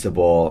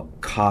Decibel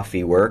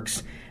Coffee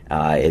Works.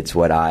 It's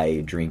what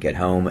I drink at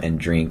home and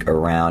drink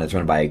around. It's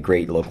run by a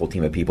great local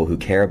team of people who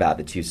care about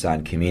the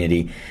Tucson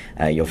community.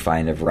 You'll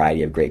find a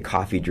variety of great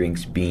coffee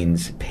drinks,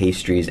 beans,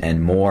 pastries,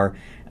 and more.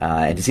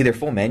 And to see their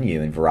full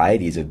menu and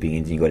varieties of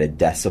beans, you can go to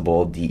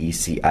Decibel,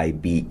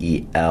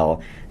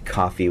 DECIBEL,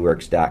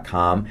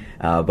 coffeeworks.com.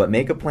 But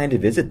make a plan to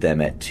visit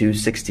them at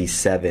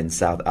 267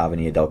 South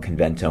Avenida del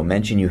Convento.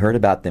 Mention you heard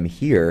about them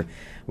here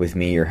with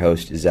me, your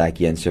host, Zach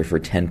Yenser, for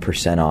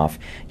 10% off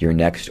your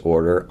next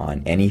order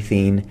on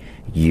anything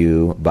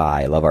you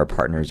buy. Love our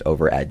partners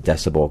over at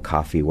Decibel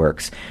Coffee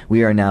Works.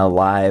 We are now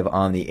live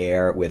on the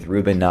air with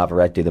Ruben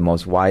Navarrete, the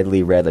most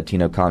widely read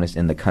Latino columnist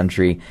in the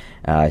country,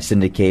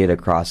 syndicated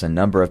across a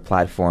number of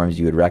platforms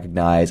you would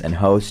recognize, and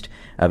host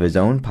of his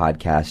own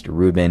podcast,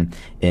 Ruben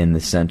in the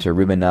Center.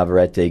 Ruben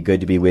Navarrete,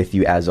 good to be with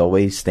you as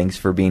always. Thanks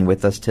for being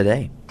with us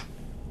today.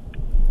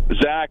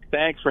 Zach,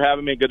 thanks for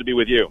having me. Good to be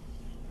with you.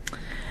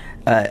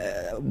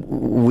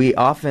 We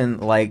often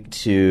like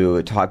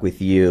to talk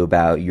with you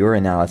about your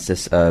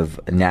analysis of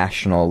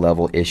national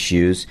level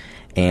issues,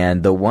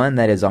 and the one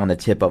that is on the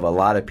tip of a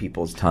lot of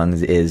people's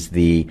tongues is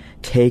the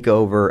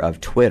takeover of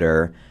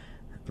Twitter.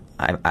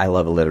 I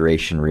love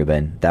alliteration,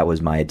 Ruben. That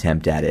was my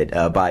attempt at it.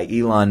 By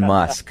Elon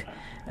Musk.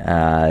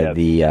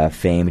 the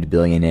famed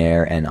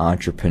billionaire and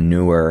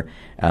entrepreneur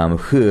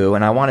who,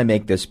 and I want to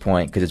make this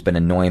point because it's been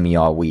annoying me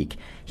all week,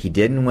 he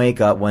didn't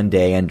wake up one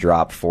day and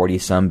drop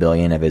 40-some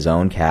billion of his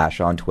own cash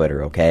on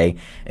Twitter, okay?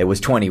 It was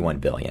 21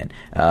 billion.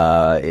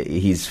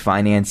 He's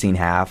financing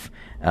half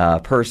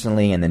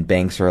personally, and then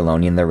banks are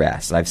loaning the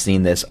rest. I've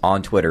seen this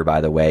on Twitter,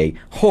 by the way,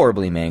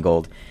 horribly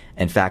mangled,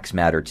 and facts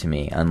matter to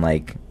me,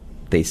 unlike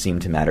they seem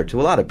to matter to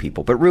a lot of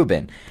people. But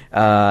Ruben,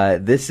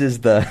 this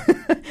is the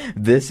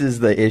this is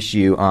the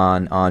issue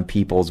on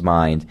people's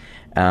mind.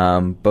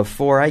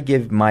 Before I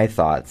give my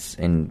thoughts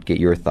and get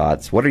your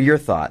thoughts, what are your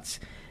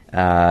thoughts?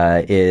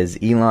 Is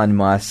Elon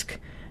Musk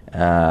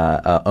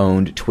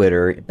owned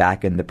Twitter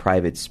back in the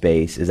private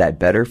space? Is that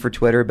better for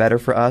Twitter, better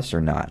for us,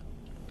 or not?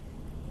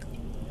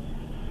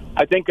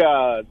 I think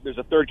there's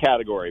a third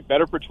category: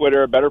 better for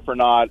Twitter, better for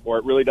not, or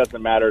it really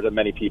doesn't matter to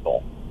many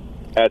people.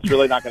 It's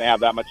really not going to have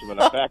that much of an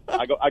effect.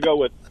 I go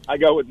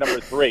with number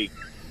 3.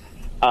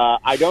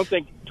 I don't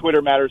think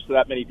Twitter matters to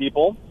that many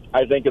people.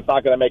 I think it's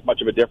not going to make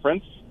much of a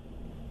difference.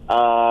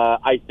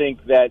 I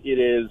think that it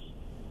is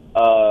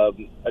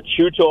a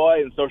chew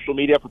toy in social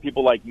media for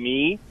people like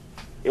me.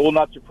 It will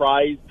not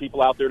surprise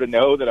people out there to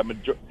know that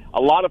a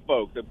lot of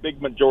folks, a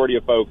big majority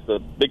of folks, a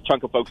big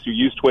chunk of folks who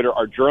use Twitter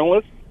are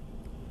journalists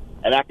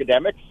and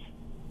academics,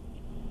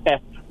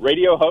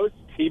 radio hosts,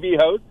 TV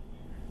hosts.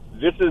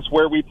 This is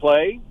where we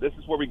play. This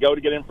is where we go to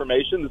get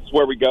information. This is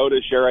where we go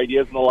to share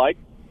ideas and the like.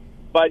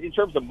 But in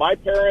terms of my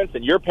parents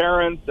and your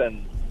parents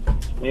and,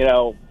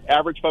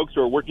 average folks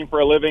who are working for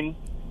a living,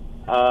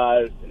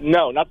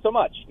 no, not so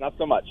much. Not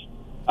so much.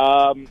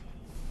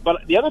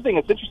 But the other thing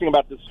that's interesting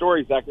about this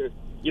story, Zach, is,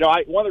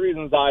 one of the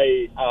reasons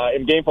I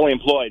am gainfully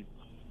employed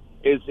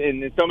is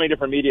in so many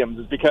different mediums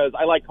is because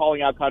I like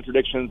calling out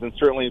contradictions, and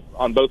certainly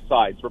on both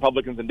sides,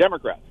 Republicans and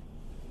Democrats.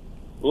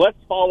 Let's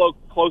follow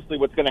closely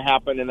what's going to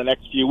happen in the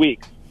next few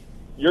weeks.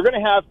 You're going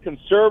to have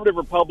conservative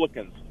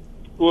Republicans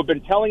who have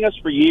been telling us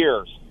for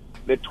years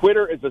that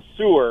Twitter is a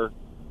sewer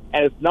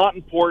and it's not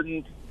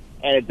important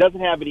and it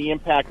doesn't have any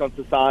impact on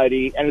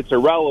society and it's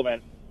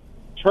irrelevant,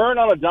 turn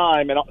on a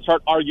dime and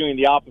start arguing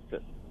the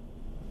opposite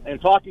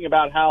and talking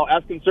about how,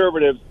 as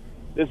conservatives,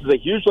 this is a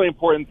hugely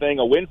important thing,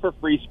 a win for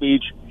free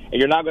speech, and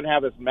you're not going to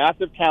have this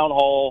massive town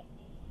hall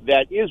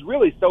that is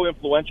really so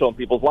influential in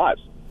people's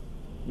lives.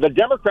 The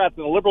Democrats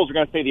and the liberals are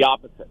going to say the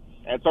opposite,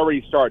 and it's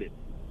already started.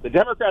 The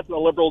Democrats and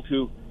the liberals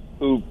who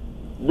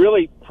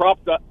really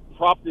propped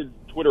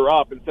Twitter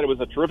up and said it was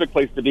a terrific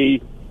place to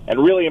be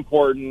and really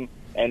important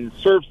and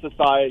serves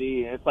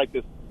society, and it's like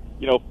this,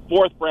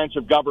 fourth branch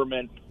of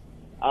government,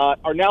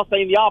 are now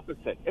saying the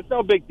opposite. It's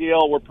no big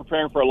deal. We're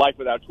preparing for a life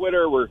without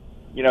Twitter. We're,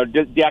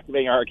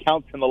 deactivating our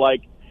accounts and the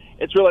like.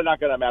 It's really not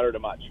going to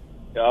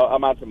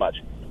amount to much.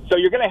 So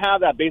you're going to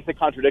have that basic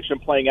contradiction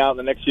playing out in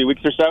the next few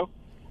weeks or so.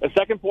 The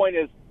second point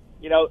is,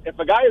 if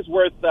a guy is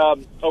worth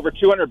over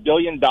 $200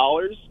 billion,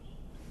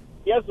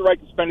 he has the right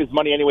to spend his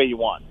money any way he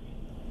wants.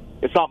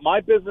 It's not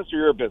my business or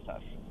your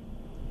business.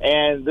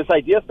 And this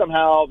idea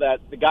somehow that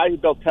the guy who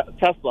built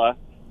Tesla,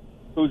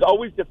 who's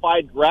always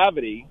defied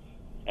gravity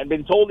and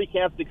been told he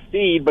can't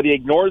succeed, but he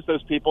ignores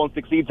those people and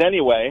succeeds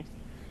anyway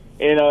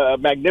in a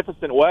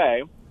magnificent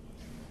way,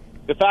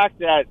 the fact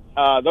that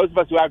those of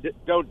us who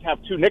don't have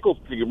two nickels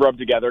to rub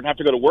together and have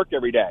to go to work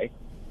every day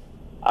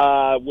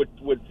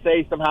would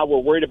say somehow we're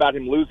worried about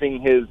him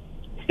losing his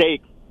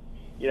stake,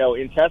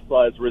 in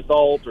Tesla as a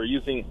result, or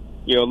losing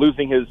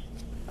his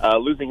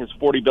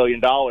 $40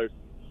 billion.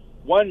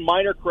 One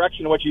minor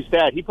correction to what you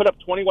said: he put up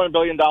 $21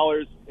 billion.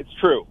 It's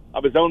true,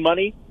 of his own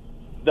money.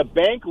 The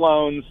bank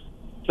loans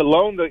to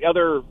loan the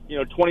other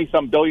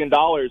 20-some billion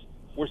dollars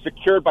were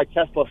secured by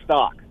Tesla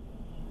stock.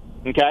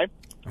 Okay.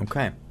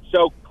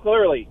 So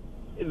clearly,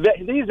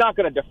 he's not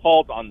going to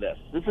default on this.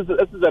 This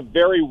is a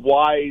very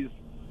wise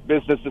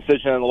business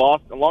decision in the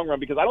long run,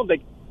 because I don't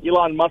think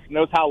Elon Musk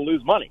knows how to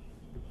lose money.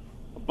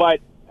 But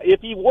if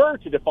he were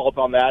to default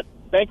on that,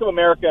 Bank of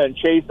America and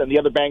Chase and the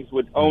other banks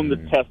would own the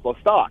Tesla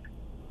stock.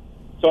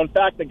 So in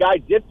fact, the guy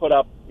did put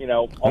up,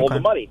 all the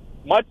money.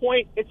 My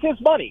point, it's his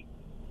money,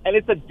 and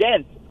it's a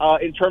dent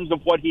in terms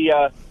of what he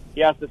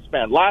has to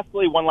spend.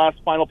 Lastly,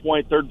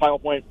 third final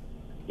point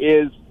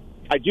is,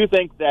 I do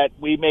think that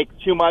we make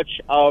too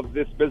much of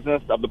this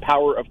business of the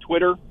power of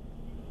Twitter.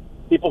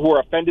 People who are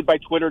offended by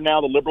Twitter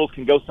now, the liberals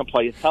can go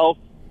someplace else.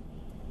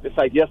 This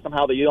idea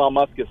somehow that Elon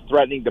Musk is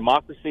threatening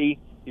democracy,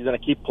 he's going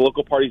to keep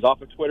political parties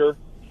off of Twitter.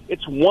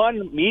 It's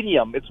one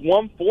medium. It's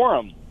one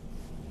forum.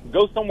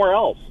 Go somewhere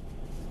else.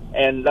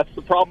 And that's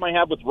the problem I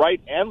have with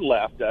right and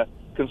left.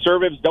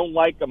 Conservatives don't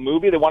like a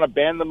movie. They want to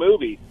ban the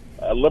movie.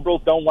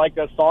 Liberals don't like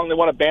a song. They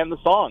want to ban the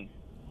song.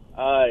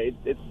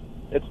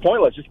 It's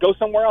pointless. Just go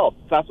somewhere else.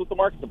 That's what the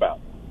market's about.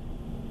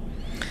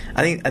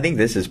 I think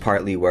this is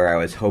partly where I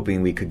was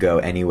hoping we could go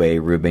anyway,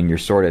 Ruben. You're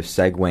sort of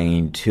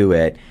segueing to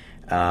it.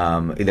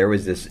 There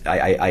was this.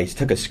 I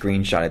took a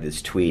screenshot of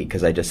this tweet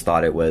because I just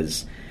thought it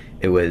was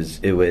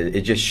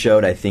it just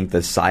showed, I think,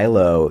 the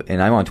silo,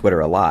 and I'm on Twitter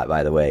a lot,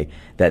 by the way,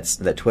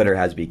 that Twitter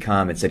has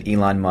become. It said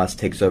Elon Musk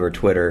takes over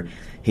Twitter.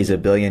 He's a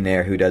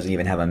billionaire who doesn't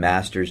even have a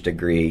master's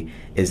degree.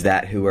 Is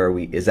that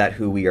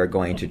who we are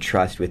going to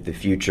trust with the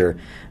future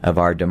of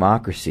our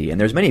democracy? And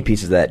there's many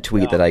pieces of that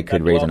tweet that I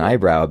could raise an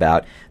eyebrow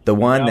about. The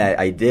one that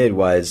I did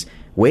was,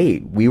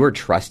 wait, we were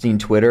trusting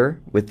Twitter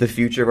with the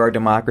future of our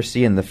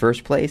democracy in the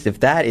first place? If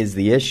that is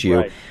the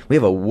issue, we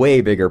have a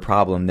way bigger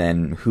problem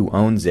than who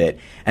owns it.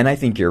 And I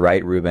think you're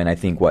right, Ruben. I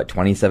think,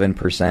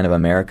 27% of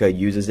America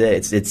uses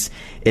it. It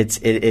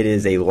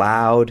is a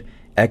loud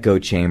echo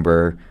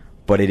chamber,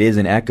 but it is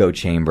an echo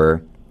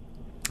chamber.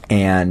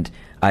 And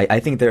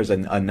I think there's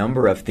a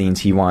number of things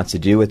he wants to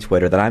do with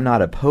Twitter that I'm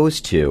not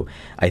opposed to.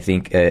 I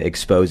think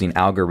exposing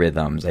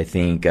algorithms. I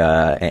think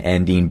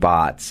ending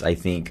bots. I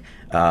think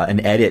an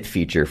edit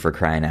feature, for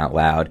crying out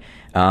loud.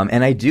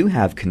 And I do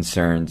have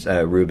concerns,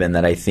 Ruben,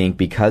 that I think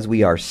because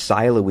we are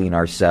siloing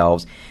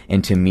ourselves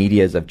into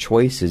medias of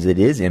choices, it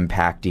is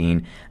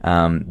impacting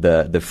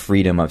the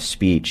freedom of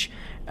speech.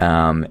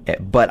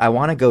 But I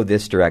want to go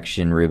this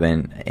direction,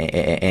 Ruben,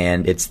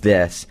 and it's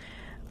this.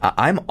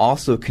 I'm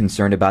also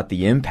concerned about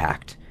the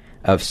impact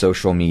of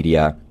social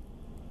media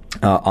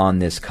on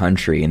this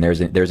country. And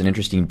there's an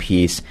interesting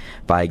piece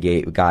by a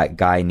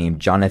guy named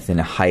Jonathan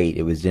Haidt.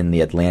 It was in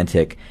The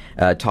Atlantic,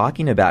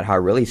 talking about how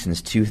really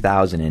since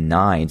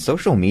 2009,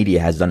 social media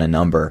has done a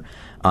number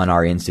on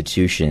our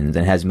institutions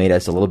and has made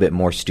us a little bit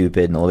more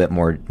stupid and a little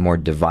bit more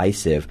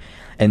divisive.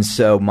 And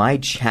so my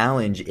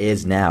challenge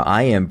is now,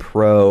 I am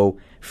pro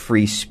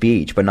free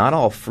speech, but not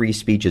all free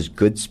speech is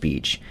good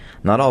speech.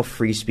 Not all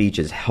free speech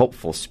is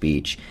helpful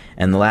speech.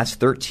 And the last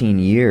 13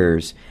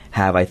 years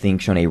have, I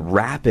think, shown a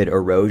rapid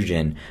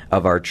erosion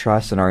of our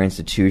trust in our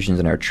institutions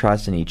and our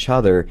trust in each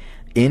other,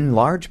 in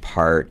large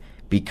part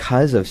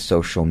because of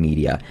social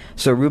media.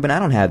 So, Ruben, I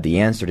don't have the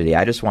answer today.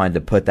 I just wanted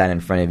to put that in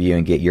front of you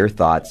and get your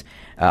thoughts.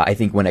 I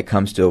think when it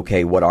comes to,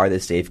 okay, what are the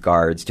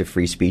safeguards to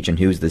free speech and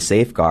who's the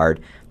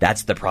safeguard,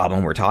 that's the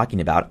problem we're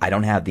talking about. I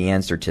don't have the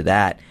answer to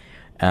that.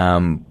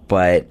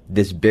 But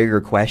this bigger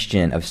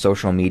question of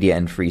social media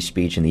and free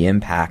speech and the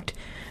impact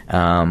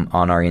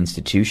on our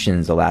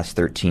institutions the last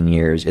 13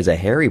 years is a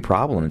hairy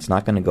problem. It's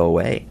not going to go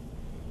away.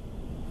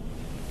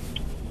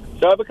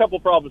 So I have a couple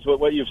problems with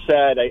what you've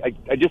said.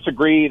 I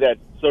disagree that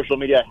social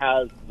media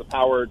has the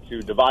power to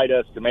divide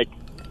us,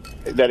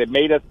 that it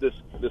made us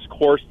this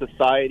coarse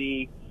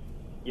society,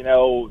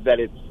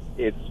 that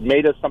it's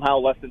made us somehow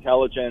less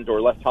intelligent or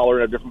less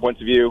tolerant of different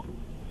points of view.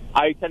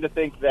 I tend to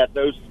think that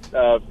those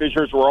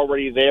fissures were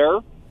already there,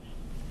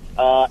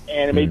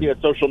 and it may be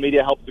that social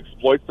media helps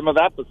exploit some of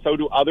that, but so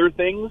do other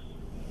things.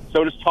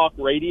 So does talk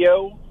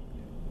radio.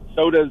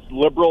 So does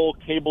liberal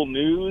cable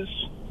news.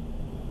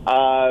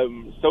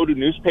 So do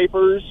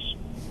newspapers.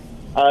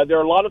 There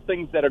are a lot of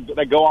things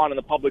that go on in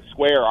the public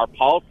square. Our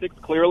politics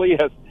clearly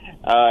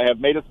have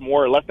made us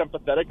less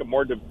empathetic and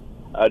more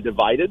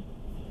divided.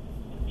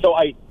 So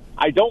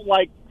I don't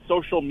like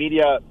social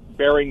media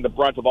bearing the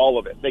brunt of all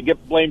of it. They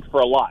get blamed for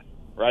a lot,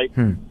 right?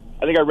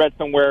 I think I read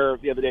somewhere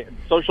the other day,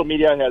 social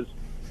media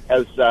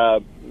has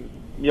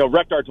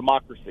wrecked our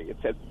democracy.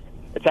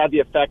 It's had the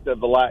effect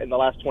of in the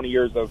last 20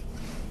 years of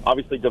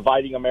obviously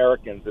dividing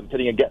Americans and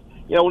pitting against.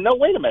 No,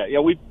 wait a minute.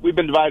 We've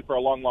been divided for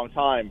a long, long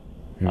time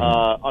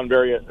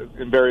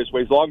in various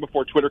ways, long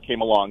before Twitter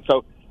came along.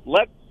 So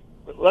let's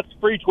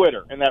free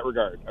Twitter in that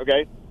regard.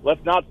 Okay,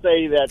 let's not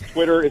say that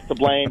Twitter is to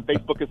blame,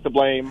 Facebook is to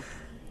blame.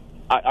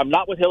 I'm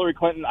not with Hillary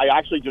Clinton. I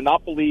actually do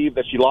not believe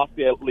that she lost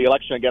the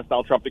election against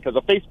Donald Trump because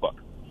of Facebook.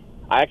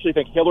 I actually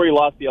think Hillary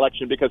lost the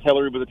election because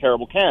Hillary was a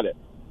terrible candidate,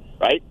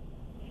 right?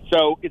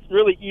 So it's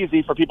really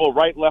easy for people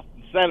right, left,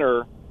 and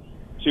center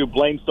to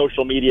blame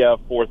social media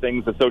for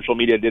things that social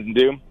media didn't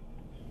do.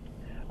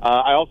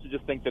 I also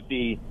just think that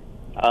the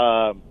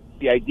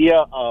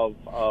idea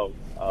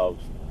of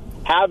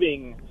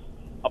having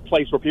a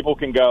place where people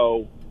can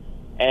go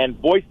and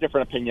voice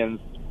different opinions,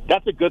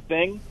 that's a good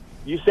thing.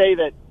 You say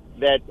that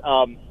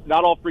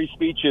not all free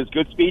speech is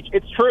good speech.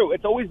 It's true.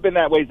 It's always been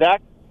that way,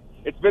 Zach.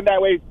 It's been that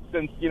way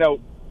since,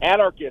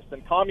 anarchists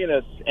and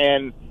communists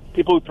and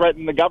people who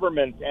threaten the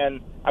government.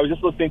 And I was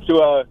just listening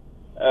to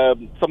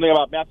something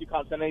about Matthew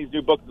Constantine's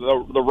new book,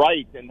 The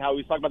Right, and how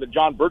he's talking about the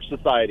John Birch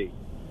Society.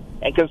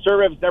 And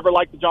conservatives never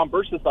liked the John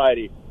Birch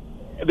Society.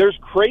 There's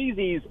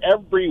crazies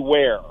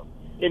everywhere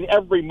in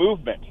every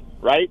movement,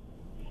 right?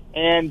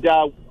 And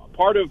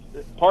part of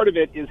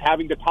it is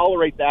having to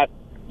tolerate that.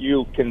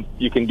 You can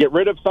get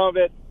rid of some of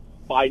it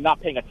by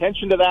not paying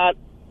attention to that.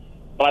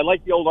 But I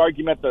like the old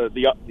argument: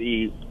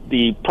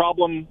 the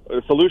problem,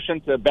 the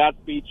solution to bad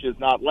speech is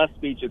not less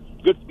speech; it's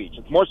good speech.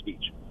 It's more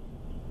speech.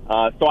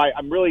 So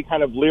I'm really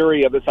kind of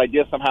leery of this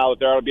idea somehow that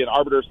there ought to be an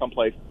arbiter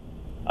someplace.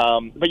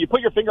 But you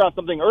put your finger on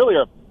something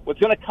earlier. What's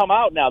going to come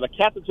out now? The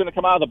cat that's going to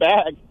come out of the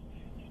bag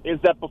is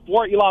that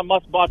before Elon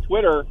Musk bought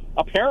Twitter,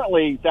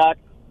 apparently, Zach,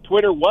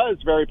 Twitter was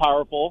very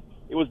powerful.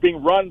 It was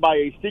being run by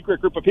a secret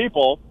group of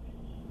people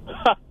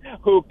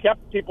who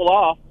kept people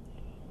off,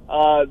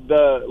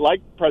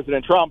 like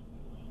President Trump,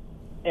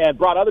 and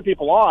brought other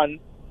people on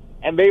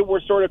and they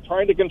were sort of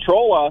trying to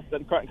control us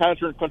and kind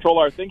of control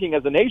our thinking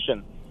as a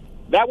nation.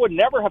 That would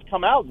never have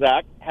come out,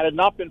 Zach, had it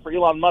not been for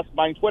Elon Musk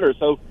buying Twitter.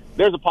 So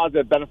there's a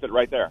positive benefit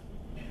right there.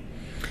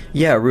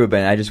 Yeah,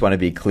 Ruben, I just want to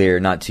be clear,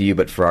 not to you,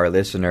 but for our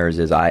listeners,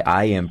 is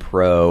I am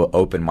pro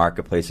open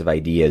marketplace of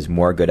ideas,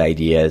 more good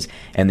ideas,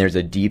 and there's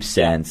a deep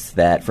sense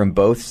that from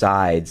both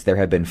sides there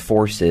have been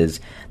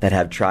forces that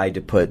have tried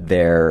to put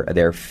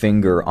their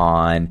finger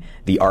on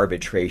the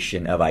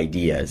arbitration of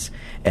ideas.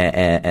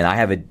 And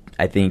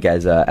I think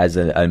as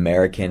an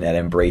American that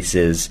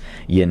embraces,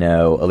 a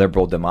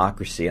liberal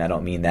democracy, and I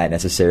don't mean that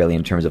necessarily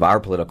in terms of our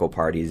political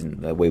parties and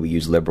the way we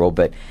use liberal,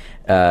 but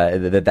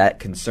that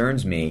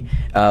concerns me.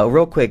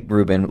 Real quick,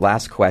 Ruben,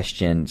 last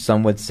question.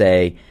 Some would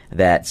say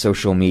that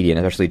social media, and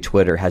especially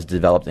Twitter, has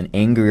developed an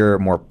angrier,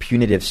 more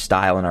punitive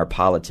style in our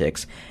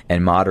politics,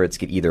 and moderates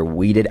get either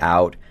weeded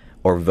out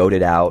or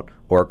voted out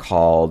or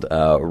called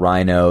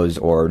rhinos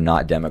or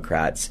not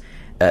Democrats.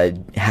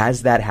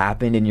 Has that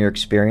happened in your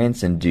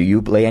experience, and do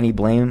you lay any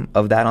blame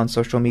of that on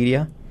social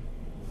media?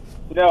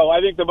 No,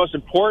 I think the most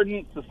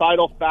important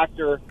societal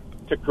factor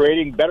to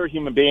creating better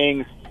human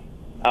beings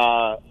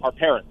are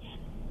parents.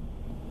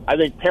 I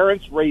think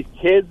parents raise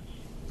kids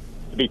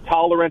to be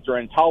tolerant or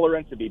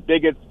intolerant, to be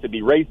bigots, to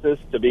be racist,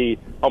 to be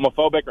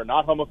homophobic or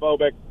not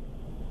homophobic.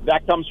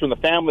 That comes from the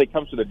family. It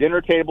comes to the dinner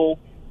table.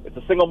 It's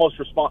the single most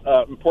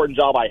important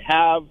job I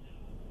have.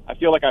 I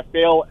feel like I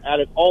fail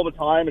at it all the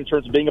time in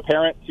terms of being a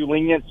parent, too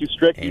lenient, too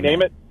strict, Amen. You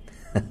name it.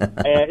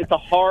 And it's a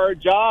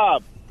hard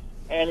job.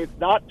 And it's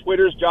not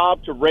Twitter's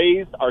job to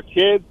raise our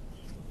kids.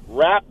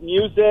 Rap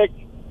music,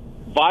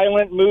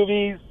 violent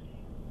movies,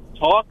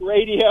 talk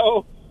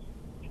radio,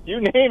 you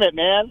name it,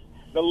 man.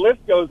 The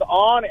list goes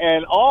on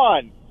and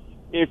on.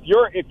 If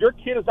your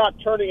kid is not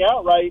turning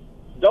out right,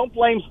 don't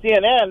blame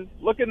CNN.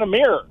 Look in the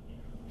mirror.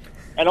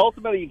 And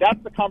ultimately,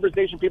 that's the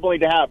conversation people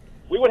need to have.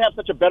 We would have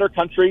such a better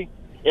country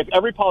if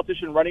every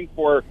politician running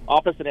for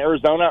office in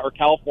Arizona or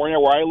California,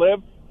 where I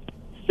live,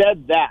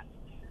 said that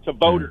to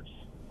voters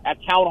at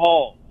town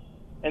halls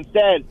and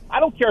said, I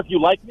don't care if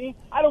you like me.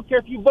 I don't care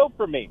if you vote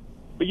for me.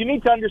 But you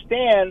need to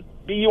understand,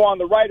 be you on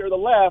the right or the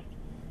left,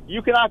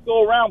 you cannot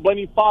go around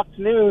blaming Fox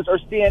News or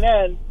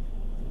CNN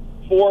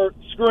for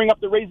screwing up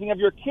the raising of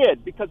your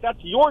kid, because that's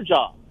your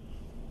job.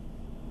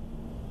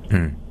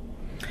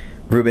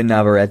 Ruben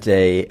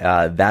Navarrete,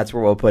 that's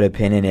where we'll put a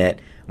pin in it.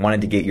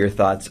 Wanted to get your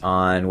thoughts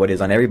on what is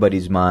on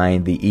everybody's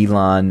mind, the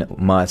Elon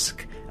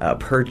Musk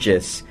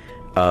purchase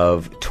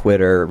of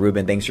Twitter.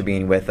 Ruben, thanks for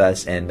being with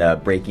us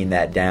and breaking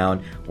that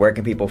down. Where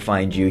can people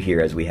find you here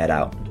as we head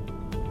out?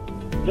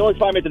 You can always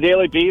find me at The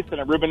Daily Beast and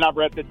at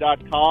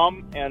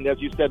RubenNavarrete.com. And as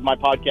you said, my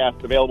podcast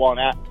is available on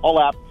all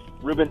apps,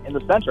 Ruben in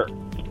the Center.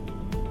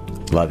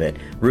 Love it.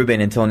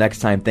 Ruben, until next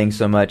time, thanks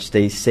so much.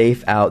 Stay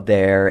safe out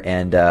there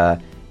and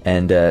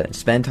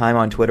spend time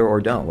on Twitter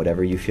or don't,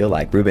 whatever you feel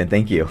like. Ruben,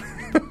 thank you.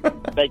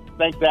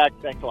 Thanks, Zach.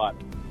 Thanks a lot.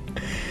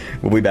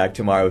 We'll be back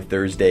tomorrow,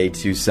 Thursday,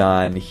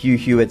 Tucson. Hugh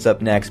Hewitt's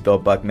up next, Bill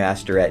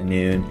Buckmaster at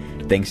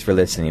noon. Thanks for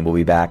listening. We'll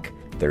be back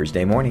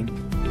Thursday morning.